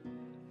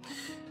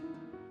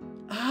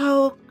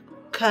 How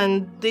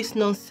can this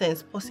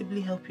nonsense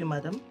possibly help you,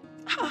 madam?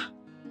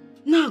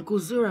 Now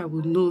Gozora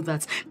will know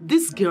that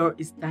this girl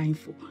is dying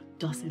for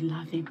doesn't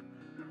love him.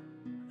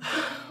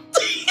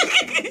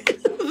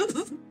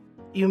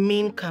 You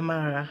mean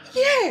Kamara?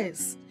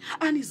 Yes,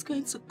 and he's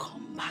going to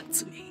come back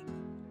to me.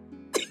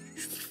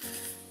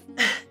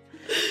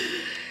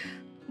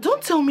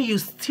 Don't tell me you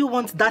still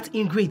want that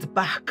ingrate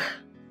back.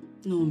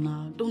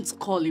 No, don't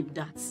call him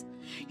that.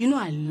 You know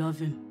I love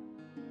him.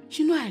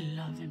 You know I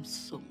love him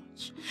so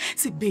much.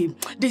 See, babe,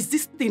 there's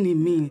this thing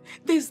in me.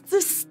 There's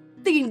this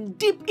thing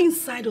deep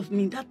inside of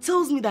me that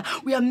tells me that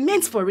we are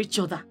meant for each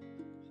other.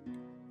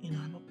 You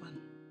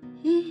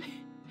know,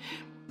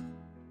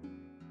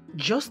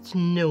 just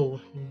know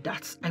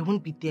that I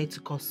won't be there to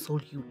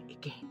console you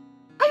again.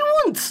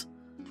 I won't!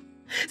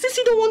 Since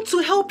you don't want to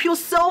help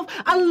yourself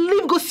and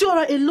leave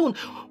Gosiora alone,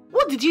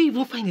 what did you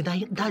even find in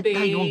that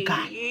young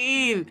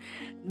guy?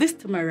 This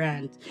time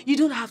around, you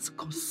don't have to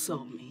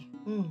console me.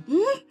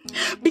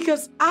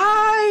 Because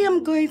I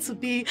am going to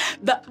be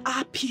the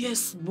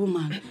happiest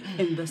woman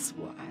in this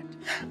world.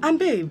 And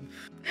babe,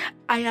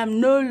 I am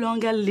no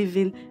longer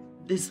leaving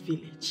this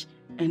village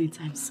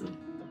anytime soon.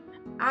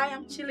 I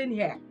am chilling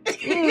here.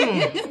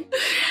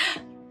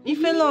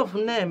 You fell love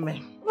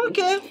name.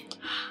 Okay.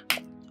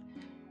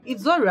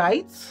 It's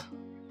alright.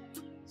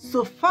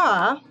 So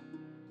far,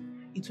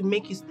 it will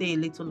make you stay a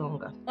little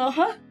longer.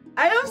 I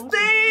am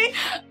staying.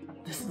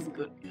 This is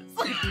good.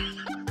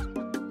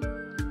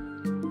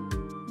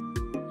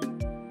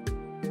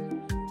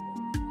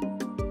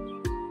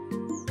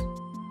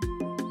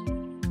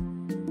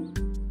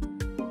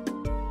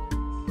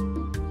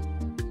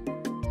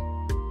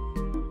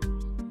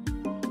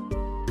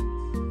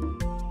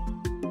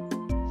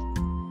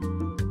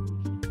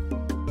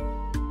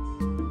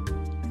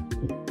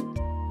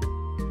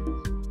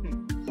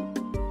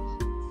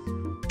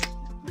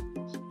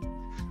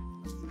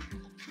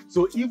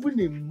 So even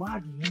a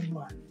mad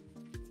woman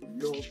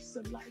loves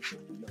a life of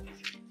love.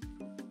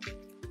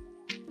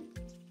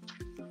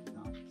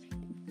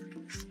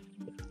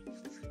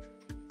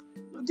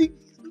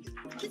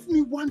 Give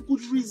me one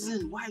good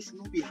reason why I should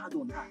not be hard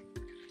on her.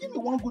 Give me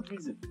one good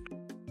reason.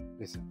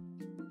 Listen,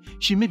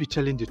 she may be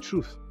telling the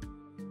truth.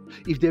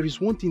 If there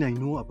is one thing I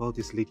know about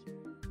this lady,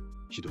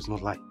 she does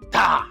not lie.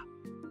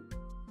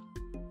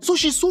 So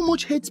she so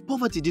much hates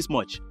poverty this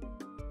much?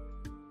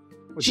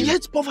 She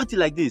hates poverty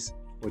like this?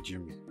 What do you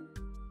mean?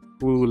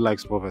 Who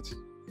likes poverty?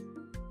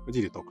 What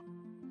did you talk?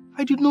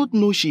 I did not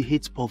know she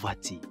hates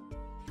poverty.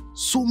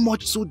 So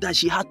much so that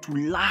she had to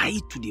lie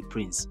to the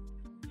prince.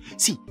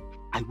 See,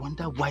 I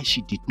wonder why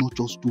she did not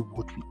just do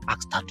what we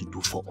asked her to do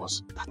for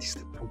us. That is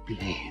the problem.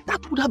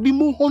 That would have been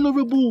more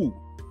honorable.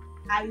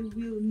 I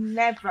will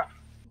never.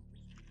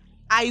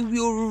 I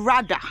will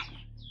rather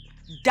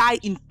die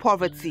in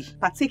poverty.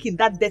 Partake in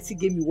that dirty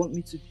game you want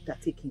me to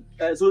partake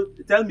in. So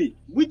tell me,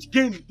 which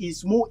game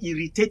is more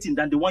irritating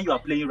than the one you are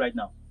playing right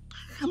now?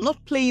 I'm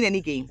not playing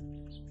any game.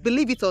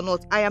 Believe it or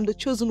not, I am the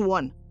chosen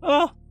one.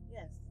 Oh,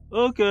 yes.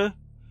 Okay.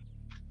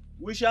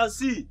 We shall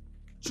see.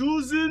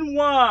 Choosing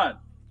one.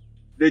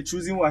 The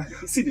choosing one.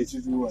 See the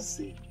choosing one.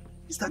 Say,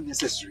 is that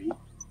necessary?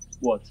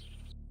 What?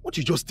 What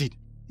you just did,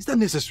 is that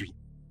necessary?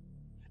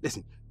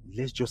 Listen,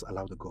 let's just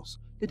allow the girls.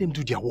 Let them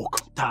do their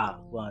work.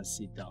 Go and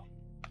sit down.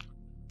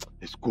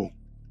 Let's go.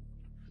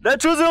 The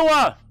chosen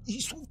one!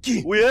 It's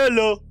okay. We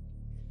hello.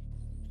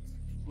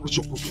 What's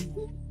your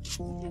problem?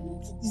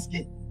 This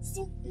girl,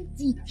 see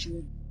anything that she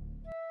wants.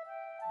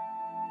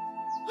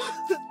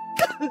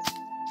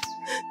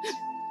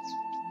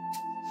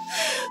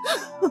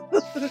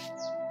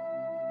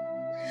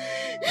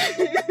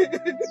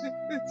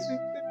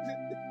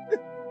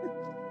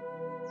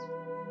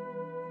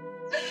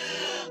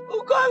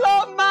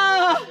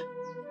 Ugoloma!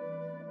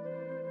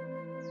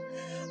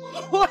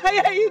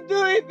 Why are you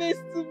doing this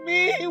to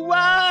me?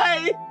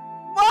 Why?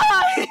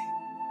 Why?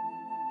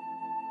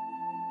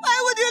 Why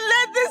would you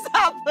let this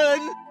happen?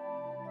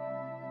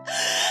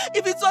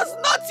 If it was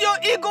not your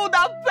ego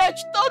that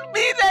perched on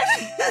me,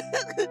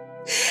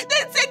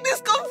 then take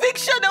this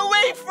conviction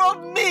away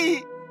from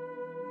me.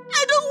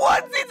 I don't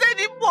want it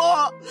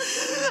anymore.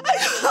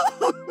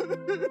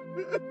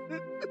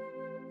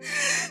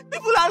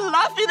 People are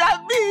laughing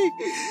at me.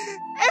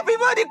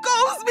 Everybody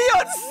calls me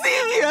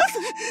unserious.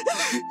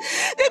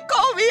 They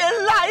call me a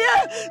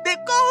liar. They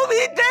call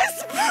me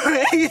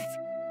desperate.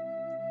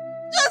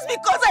 Just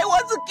because I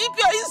want to keep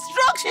your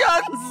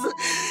instructions.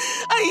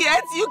 And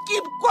yet you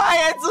keep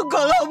quiet,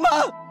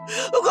 Ugoloma.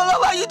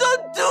 Ugoloma, you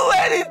don't do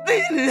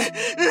anything.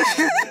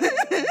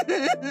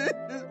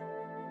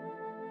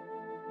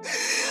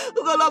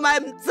 Ugoloma,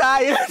 I'm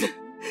tired.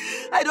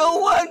 I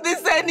don't want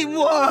this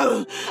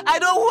anymore. I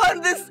don't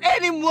want this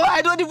anymore.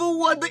 I don't even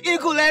want the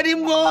eagle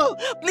anymore.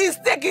 Please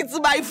take it to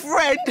my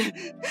friend.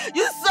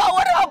 You saw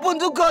what happened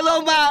to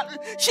Ugoloma.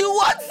 She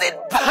wants it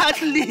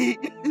badly.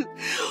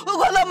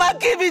 Ugoloma,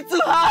 give it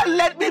to her.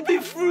 Let me be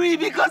free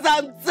because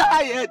I'm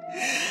tired.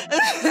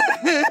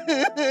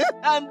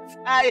 I'm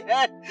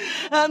tired.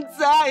 I'm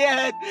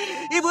tired.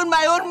 Even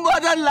my own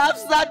mother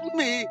laughs at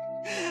me.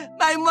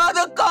 My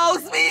mother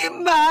calls me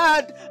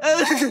mad.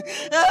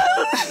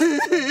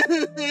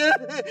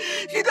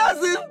 She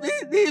doesn't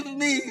believe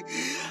me.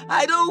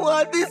 I don't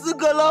want this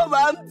Ugoloma.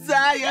 I'm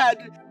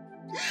tired.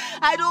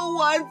 I don't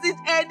want it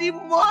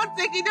anymore.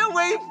 Take it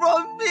away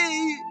from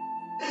me.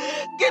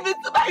 Give it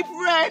to my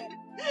friend.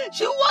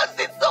 She wants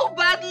it so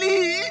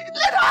badly.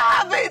 Let her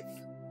have it.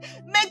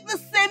 Make the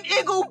same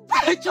ego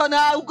perch on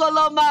her,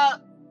 Ugoloma.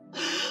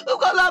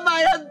 Ugoloma,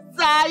 I am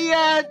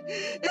tired.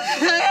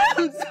 I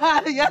am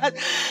tired.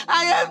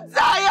 I am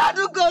tired,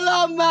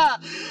 Ugoloma.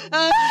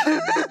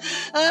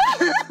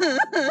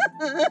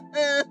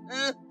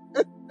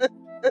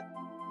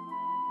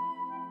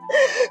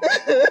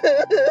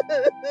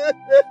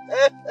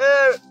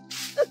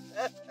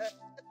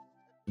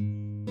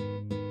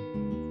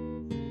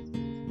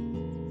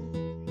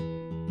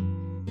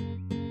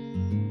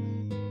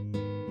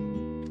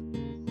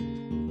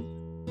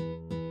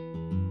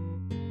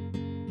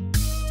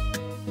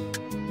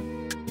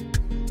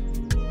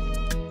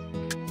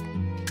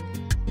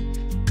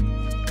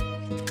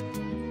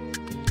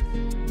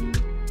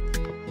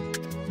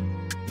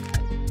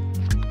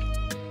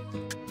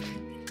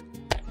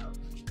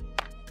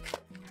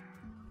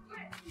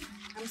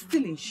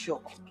 Still in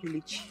shock,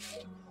 Kelechi.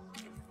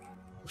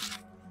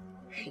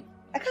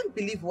 I can't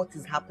believe what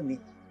is happening.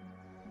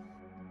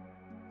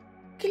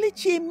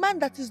 Kelechi, a man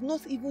that is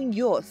not even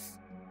yours.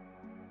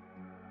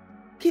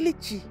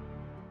 Kelechi,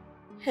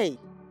 hey,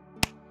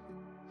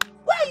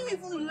 why are you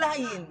even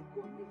lying?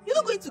 You're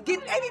not going to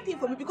gain anything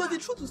from it because the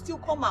truth will still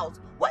come out.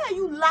 Why are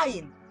you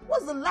lying?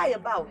 What's the lie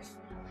about?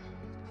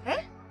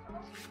 Eh?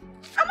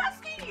 I'm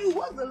asking you,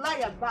 what's the lie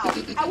about?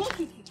 I want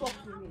you to talk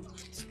to me.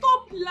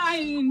 Stop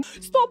lying.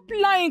 Stop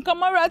lying,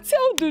 Kamara.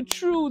 Tell the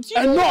truth.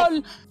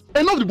 Enough!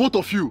 Enough, the both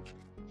of you.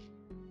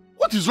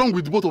 What is wrong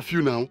with the both of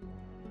you now?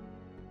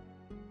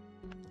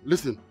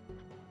 Listen,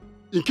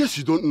 in case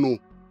you don't know,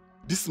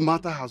 this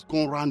matter has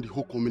gone around the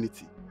whole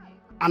community.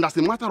 And as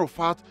a matter of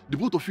fact, the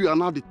both of you are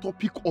now the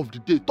topic of the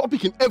day.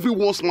 Topic in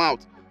everyone's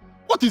mouth.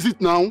 What is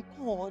it now?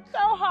 God.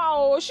 Tell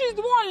her. She's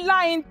the one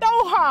lying.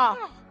 Tell her.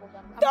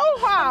 Tell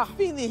her. I'm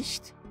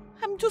finished.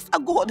 I'm just a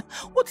god.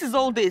 What is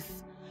all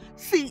this?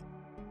 See,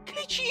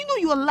 Kelechi, you know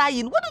you're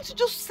lying. Why don't you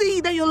just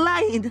say that you're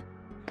lying?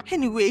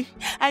 Anyway,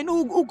 I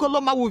know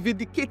Ugoloma will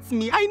vindicate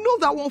me. I know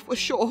that one for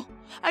sure.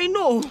 I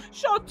know.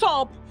 Shut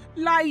up,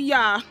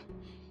 liar.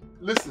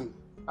 Listen,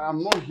 I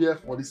am not here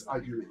for this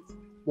argument.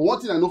 But one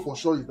thing I know for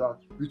sure is that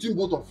between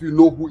both of you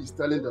know who is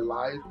telling the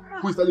lie,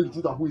 who is telling the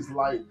truth and who is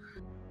lying.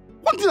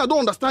 One thing I don't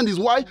understand is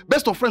why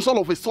best of friends all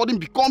of a sudden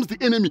becomes the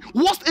enemy.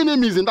 Worst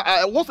enemies in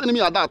that. Worst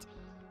enemy are that.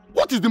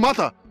 What is the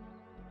matter?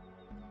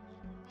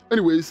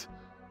 Anyways,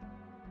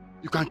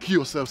 you can kill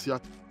yourselves here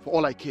for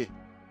all I care.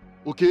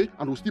 Okay?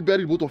 And we'll still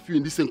bury both of you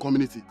in this same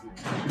community.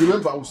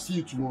 Remember, I will see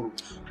you tomorrow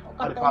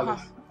at the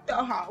palace.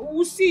 Tell her.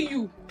 We'll see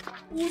you.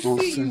 We'll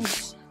see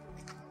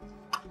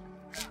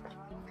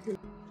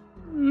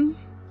you.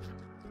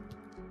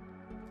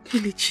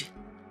 Kelechi.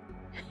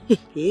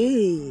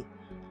 Hey.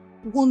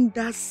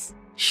 Wonders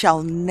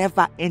shall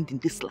never end in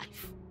this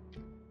life.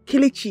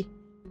 Kelechi.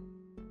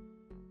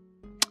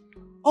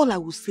 all I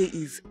will say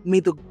is, may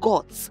the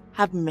gods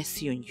have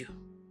mercy on you.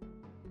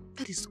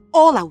 That is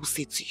all I will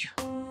say to you.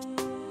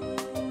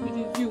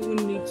 It is you who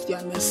needs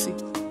their mercy.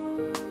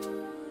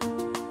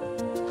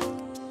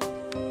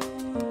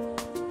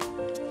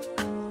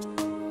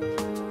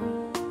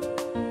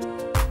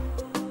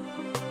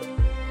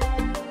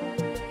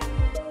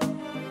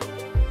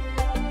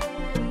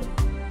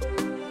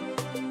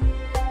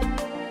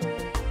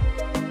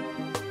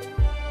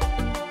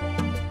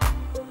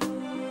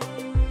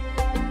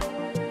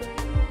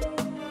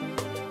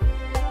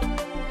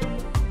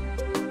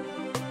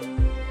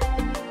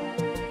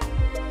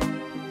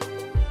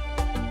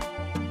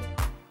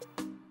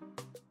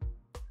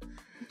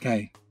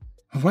 Guy,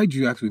 why do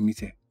you ask we meet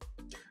her?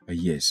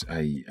 Yes,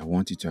 I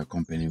want you to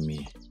accompany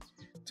me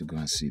to go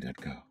and see that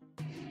girl.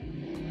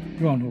 You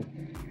don't know.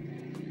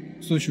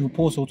 So she will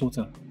pour salt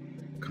water.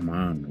 Come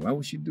on, why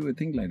would she do a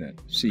thing like that?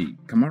 See,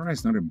 Kamara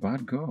is not a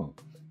bad girl,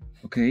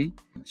 okay?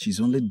 She's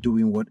only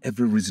doing what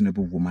every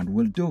reasonable woman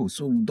will do,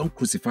 so don't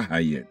crucify her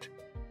yet.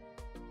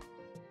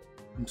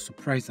 I'm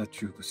surprised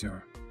at you,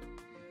 Kosiara.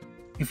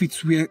 If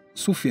it were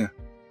Sophia,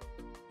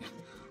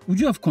 would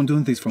you have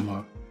condoned this from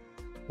her?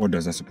 What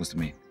does that supposed to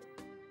mean?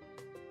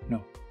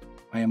 No,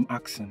 I am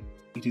asking.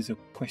 It is a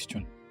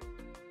question.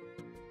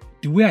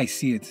 The way I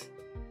see it,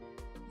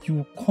 you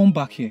will come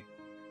back here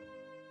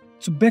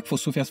to beg for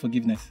Sophia's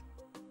forgiveness.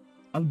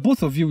 And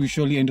both of you will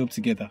surely end up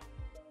together.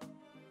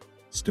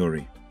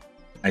 Story.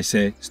 I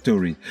say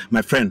story.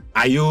 My friend,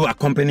 are you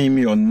accompanying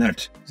me or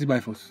not?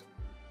 Zibaifos,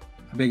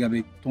 I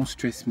beg, don't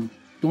stress me.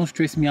 Don't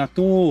stress me at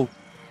all.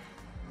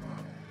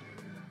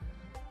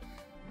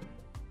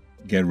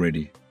 Get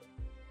ready.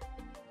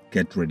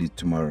 Get ready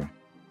tomorrow.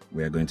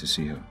 We are going to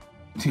see her.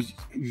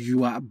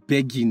 You are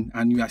begging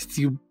and you are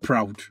still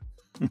proud.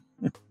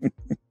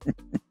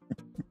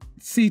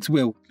 Say it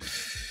well.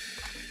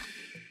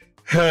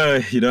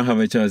 You don't have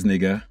a choice,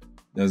 nigga.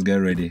 Just get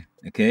ready,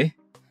 okay?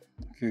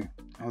 Okay,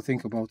 I'll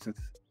think about it.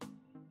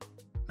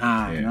 No.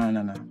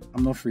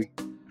 I'm not free.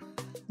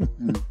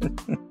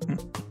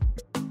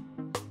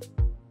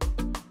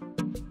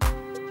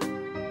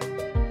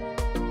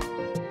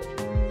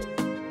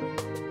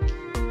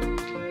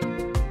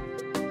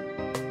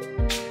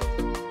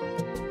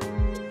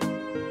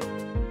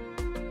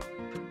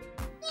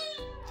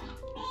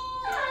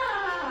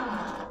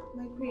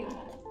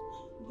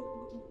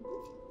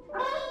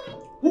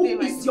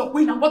 Who is your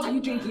queen and what are you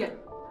doing here?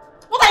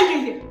 What are you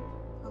doing here?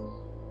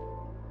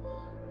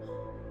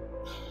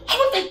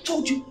 Haven't I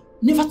told you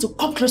never to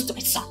come close to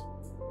my son?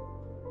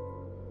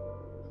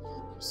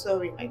 I'm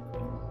sorry, my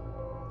queen.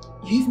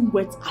 You even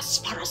went as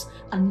far as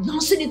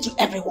announcing it to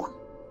everyone.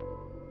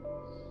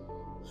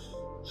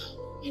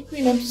 My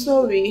queen, I'm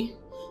sorry.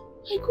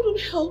 I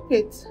couldn't help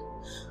it.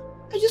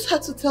 I just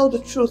had to tell the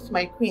truth,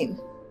 my queen.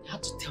 You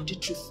had to tell the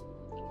truth?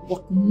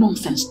 What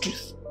nonsense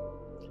truth?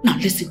 Now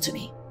listen to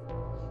me.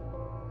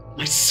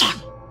 My son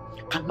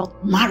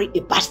cannot marry a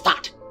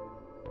bastard.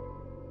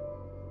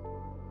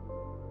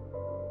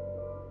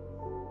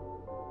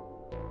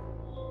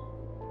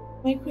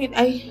 My queen,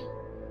 I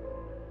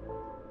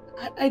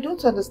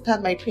don't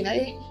understand, my queen.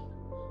 I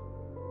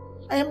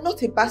am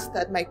not a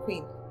bastard, my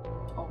queen.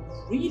 Oh,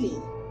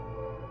 really?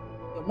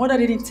 Your mother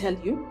didn't tell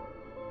you?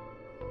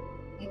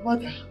 My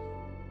mother?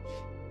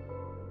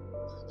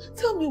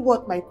 Tell me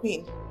what, my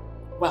queen?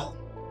 Well,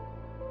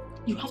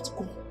 you have to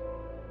go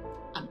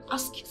and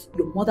ask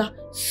your mother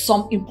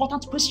some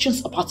important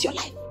questions about your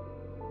life.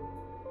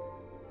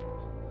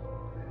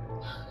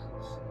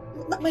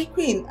 My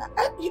queen,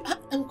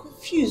 I'm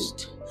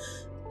confused.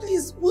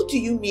 Please, what do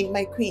you mean,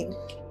 my queen?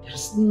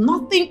 There's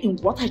nothing in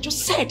what I just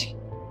said.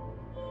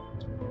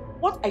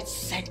 What I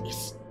said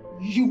is,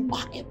 you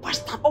are a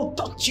bastard. Oh,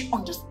 don't you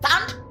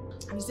understand?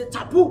 And it's a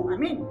taboo. I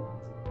mean,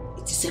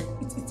 it's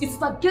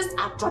against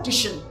our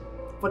tradition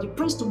for the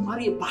prince to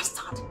marry a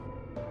bastard.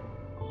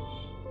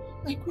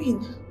 My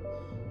queen,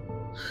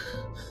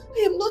 I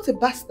am not a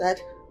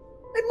bastard.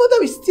 My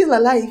mother is still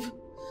alive.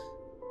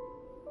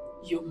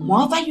 Your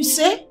mother, you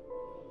say?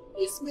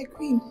 Yes, my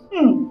queen.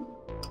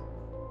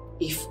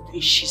 If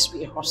wishes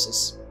were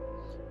horses,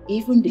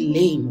 even the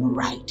lame will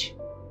ride.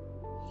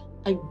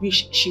 I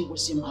wish she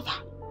was a mother.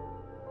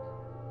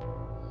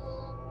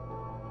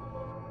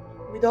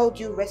 With all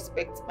due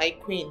respect, my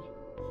queen,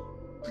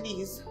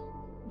 please,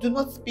 do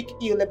not speak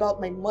ill about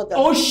my mother.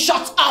 Oh,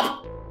 shut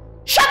up!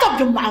 Shut up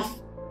your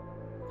mouth!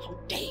 How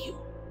dare you?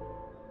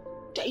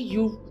 Dare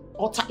you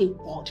utter a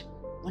word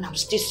when I'm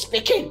still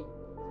speaking?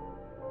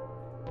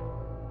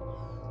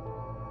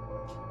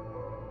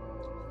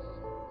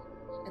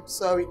 I'm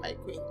sorry, my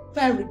queen.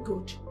 Very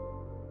good.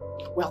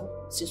 Well,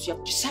 since you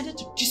have decided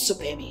to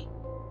disobey me,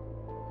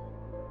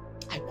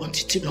 I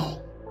want you to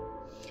know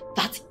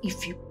that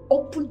if you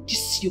open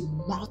this your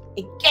mouth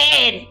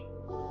again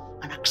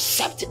and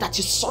accept that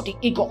you saw the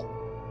eagle,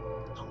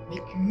 I'll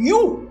make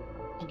you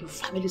and your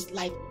family's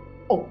life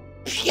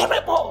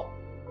unbearable.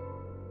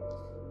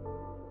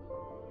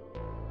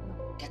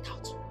 Now, get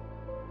out.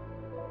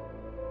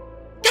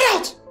 Get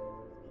out!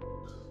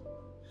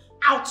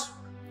 Out!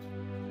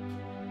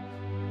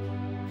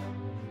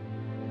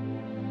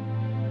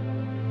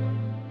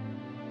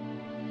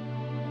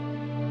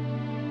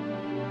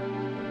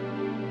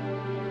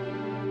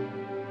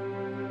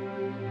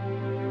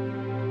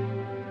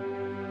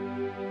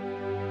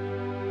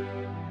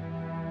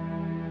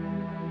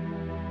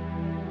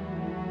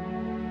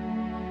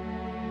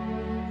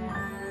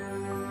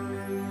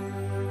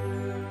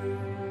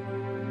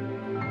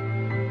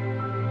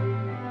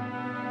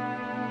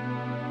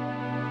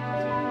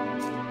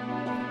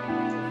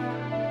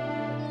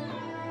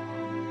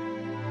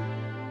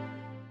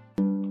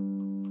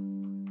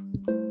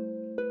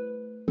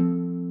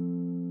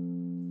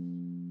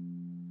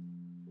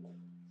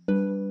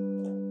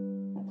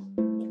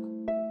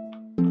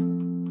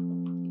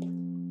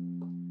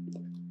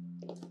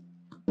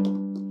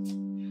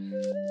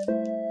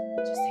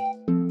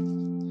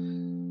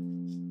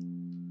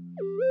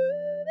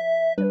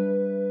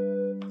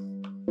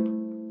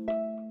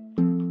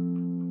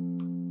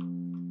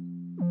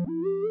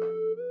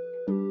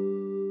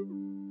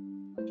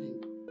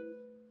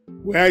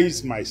 Where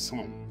is my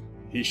son?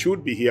 He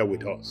should be here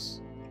with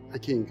us. My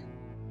king,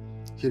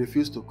 he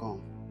refused to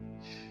come.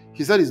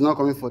 He said he's not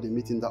coming for the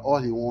meeting, that all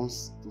he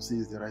wants to see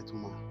is the right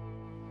woman.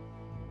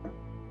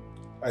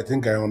 I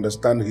think I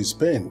understand his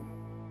pain.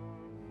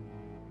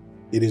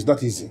 It is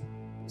not easy.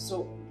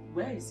 So,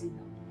 where is he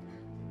now?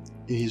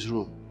 In his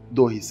room,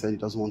 though he said he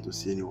doesn't want to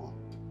see anyone.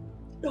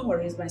 Don't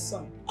worry, it's my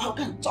son. I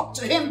can talk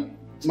to him.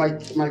 My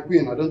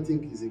queen, I don't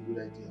think it's a good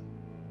idea.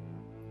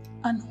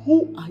 And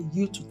who are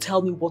you to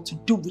tell me what to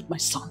do with my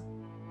son?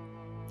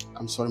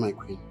 I'm sorry, my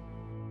queen.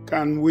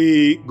 Can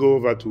we go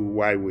over to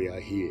why we are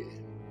here?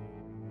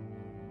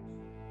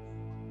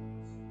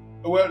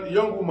 Well,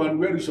 young woman,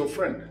 where is your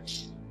friend?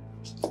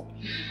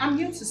 I'm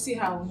here to see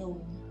her.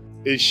 No.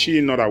 Is she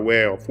not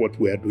aware of what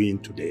we are doing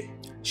today?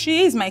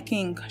 She is my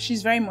king.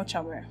 She's very much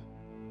aware.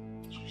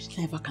 You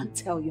never can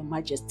tell, Your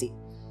Majesty.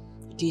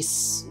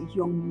 These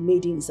young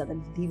maidens that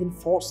are living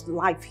forced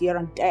life here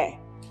and there.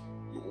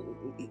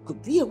 It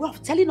could be a way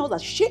of telling us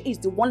that she is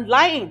the one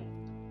lying.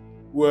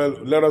 Well,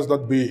 let us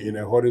not be in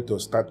a hurry to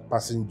start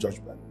passing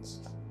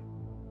judgments.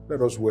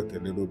 Let us wait a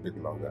little bit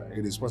longer.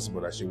 It is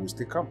possible that she will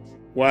still come.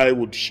 Why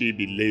would she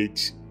be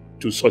late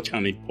to such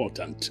an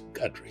important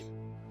gathering?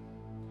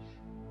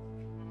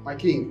 My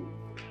king,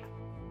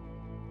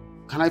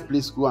 can I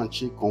please go and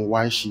check on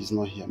why she's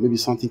not here? Maybe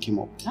something came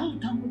up. No,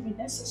 that would be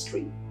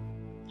necessary.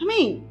 I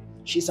mean,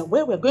 she's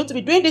aware we're going to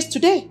be doing this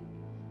today.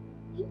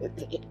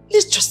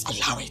 Let's just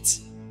allow it.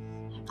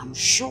 I'm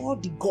sure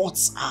the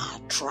gods are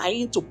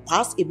trying to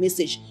pass a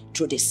message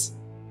through this.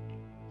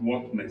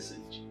 What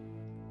message?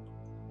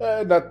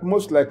 That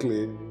most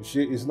likely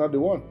she is not the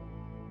one.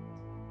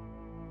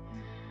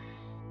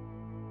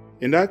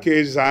 In that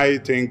case, I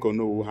think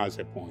Ono has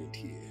a point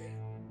here.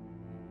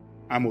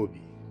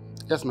 Amobi.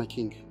 Yes, my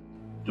king.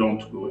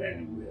 Don't go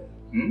anywhere.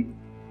 Hmm?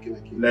 Okay, my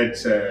king.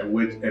 Let's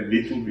wait a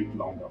little bit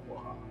longer for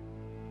her.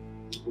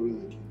 Okay,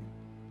 my king.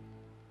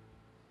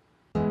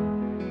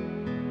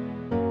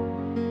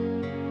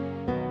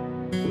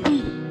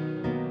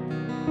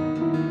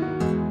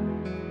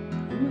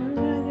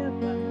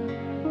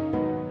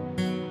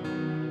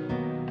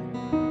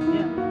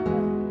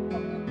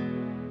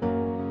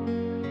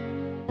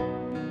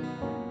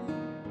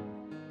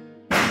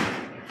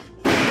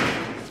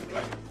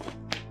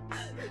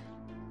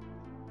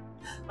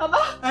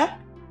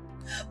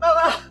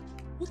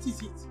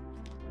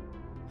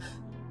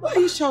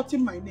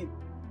 Shouting my name.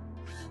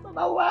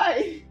 Mama,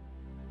 why?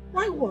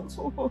 Why what?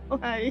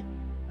 Why?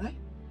 Eh?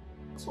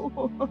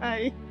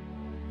 Why?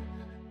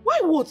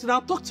 Why what? Now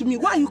talk to me.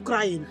 Why are you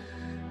crying?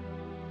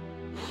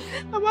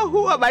 Mama,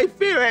 who are my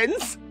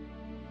parents?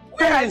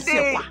 Where are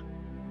they?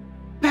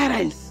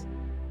 Parents?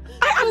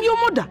 I am your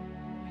mother.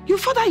 Your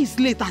father is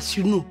late, as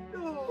you know.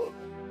 No.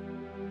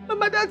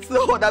 Mama, that's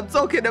not what I'm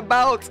talking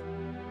about.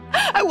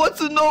 I want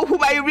to know who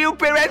my real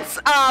parents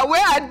are.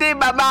 Where are they,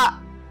 Mama?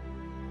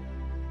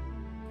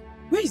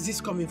 Where is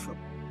this coming from?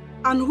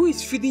 And who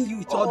is feeding you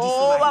with all this lies?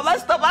 Oh, Mama,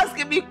 stop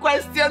asking me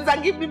questions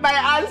and give me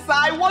my answer.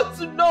 I want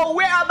to know,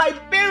 where are my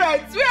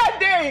parents? Where are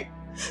they?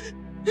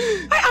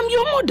 I am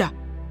your mother.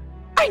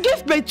 I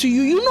gave birth to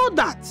you. You know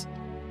that.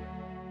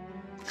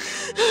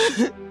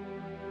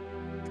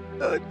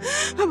 God,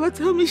 Mama,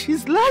 tell me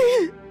she's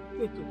lying.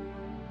 Wait,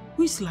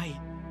 who is lying?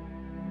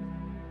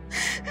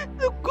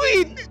 The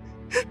queen.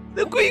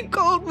 The queen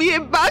called me a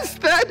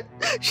bastard.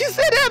 She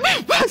said I'm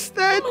a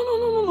bastard.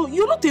 No.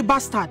 You're not a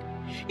bastard.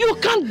 You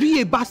can't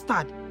be a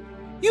bastard.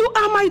 You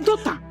are my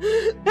daughter.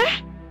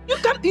 Eh?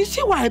 You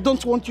see why I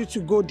don't want you to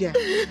go there?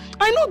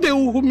 I know they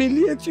will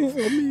humiliate you for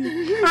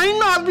me. I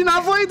know, I've been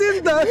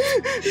avoiding that.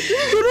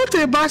 You're not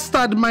a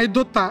bastard, my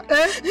daughter.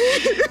 Eh?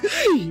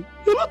 Hey,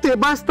 you're not a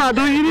bastard,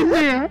 are you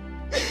there?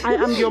 I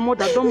am your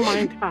mother, don't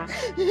mind her.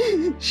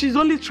 She's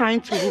only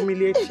trying to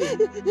humiliate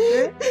you.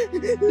 Eh?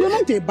 You're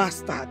not a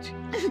bastard.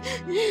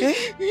 Eh?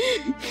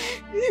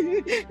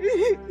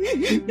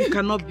 You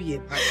cannot be a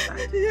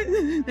bastard.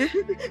 Eh?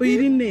 But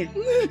you didn't know.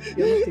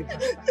 You're not a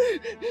bastard.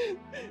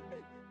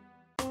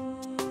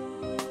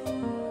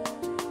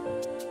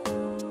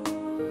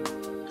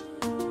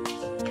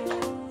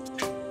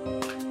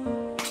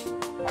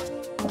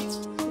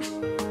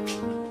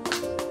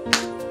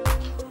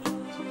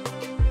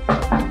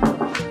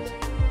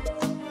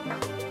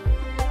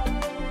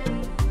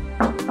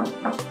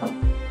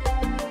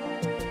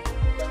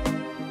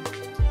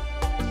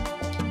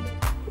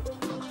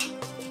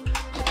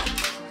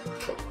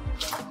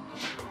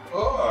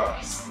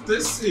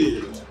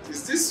 Stacy,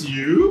 is this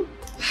you?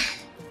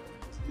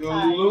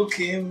 You're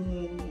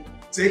looking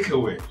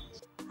takeaway.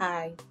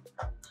 Hi,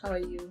 how are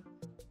you?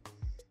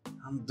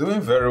 I'm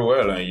doing very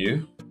well, and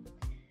you?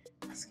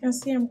 As you can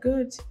see, I'm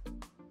good.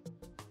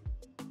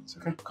 It's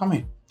okay, come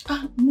in.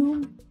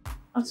 No,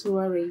 not to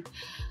worry.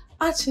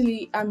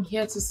 Actually, I'm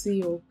here to see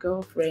your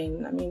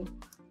girlfriend. I mean,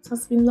 it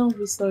has been long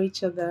we saw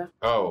each other.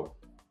 Oh,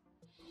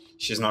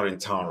 she's not in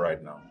town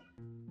right now.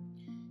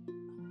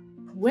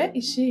 Where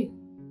is she?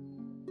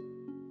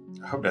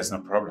 I hope there's no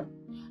problem.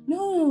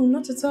 No,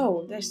 not at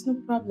all. There's no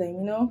problem,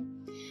 you know.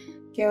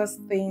 Girls'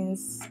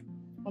 things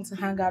want to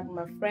hang out with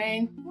my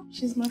friend.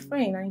 She's my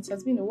friend and it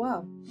has been a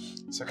while.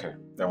 It's okay.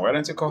 Then why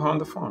don't you call her on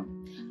the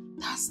phone?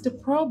 That's the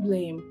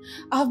problem.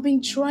 I've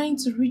been trying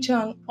to reach her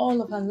on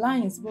all of her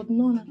lines, but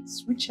none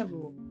is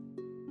reachable.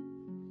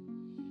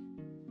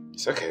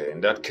 It's okay.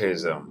 In that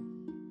case,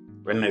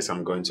 when next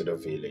I'm going to the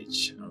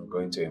village, I'm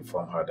going to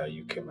inform her that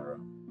you came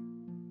around.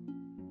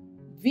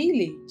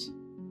 Village?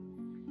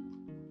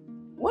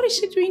 What is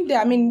she doing there?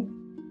 I mean,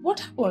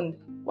 what happened?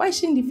 Why is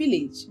she in the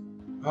village?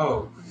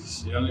 Oh,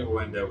 she only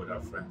went there with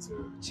her friend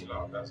to chill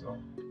out, that's all.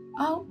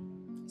 Oh,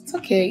 it's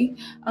okay.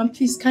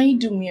 Please, can you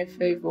do me a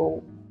favor?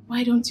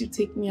 Why don't you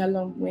take me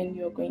along when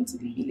you're going to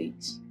the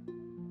village?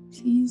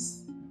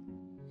 Please?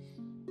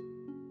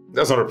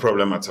 That's not a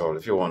problem at all.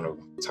 If you want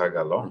to tag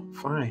along,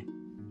 fine.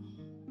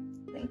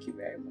 Thank you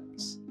very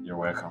much. You're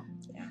welcome.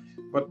 Yeah.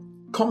 But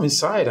come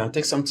inside and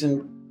take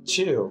something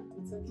chill.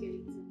 It's okay.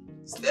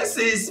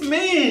 Stacy, it's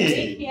me!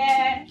 Take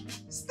care.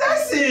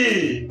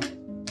 Stacy!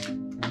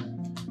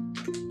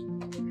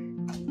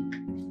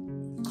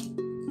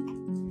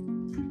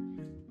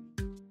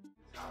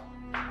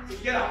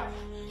 Get out.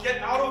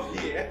 Get out of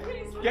here.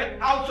 Get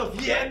out of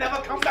here and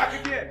never come back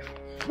again.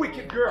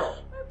 Wicked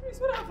girl. Please,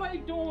 what have I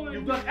done?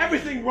 You've done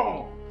everything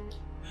wrong.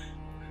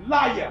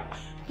 Liar.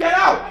 Get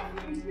out.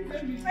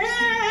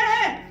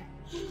 Hey!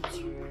 Don't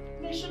you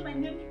mention my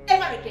name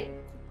ever again.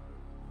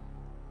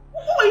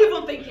 What were you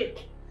even thinking?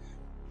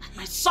 That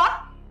my son,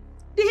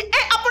 the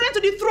heir apparent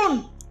to the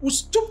throne, will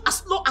stoop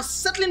as low as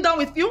settling down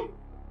with you?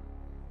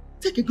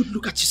 Take a good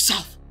look at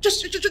yourself.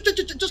 Just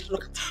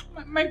look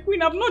at my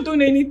queen, I've not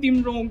done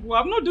anything wrong.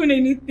 I've not done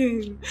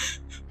anything. You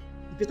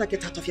better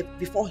get out of here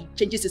before he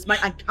changes his mind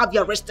and have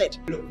you arrested.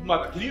 Look,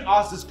 mother, can you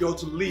ask this girl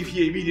to leave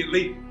here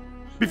immediately?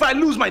 Before I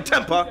lose my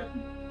temper.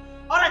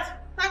 Alright,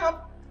 time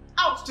up.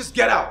 Out. Just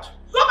get out.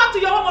 Go back to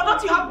your home or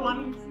don't you have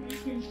one?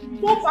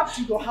 Go back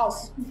to your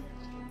house.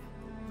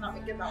 Now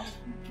get out.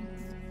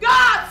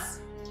 Guards!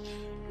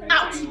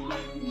 Out!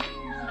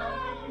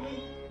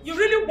 You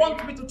really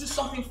want me to do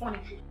something funny?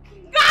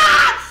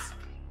 Guards!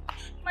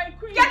 My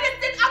queen. Get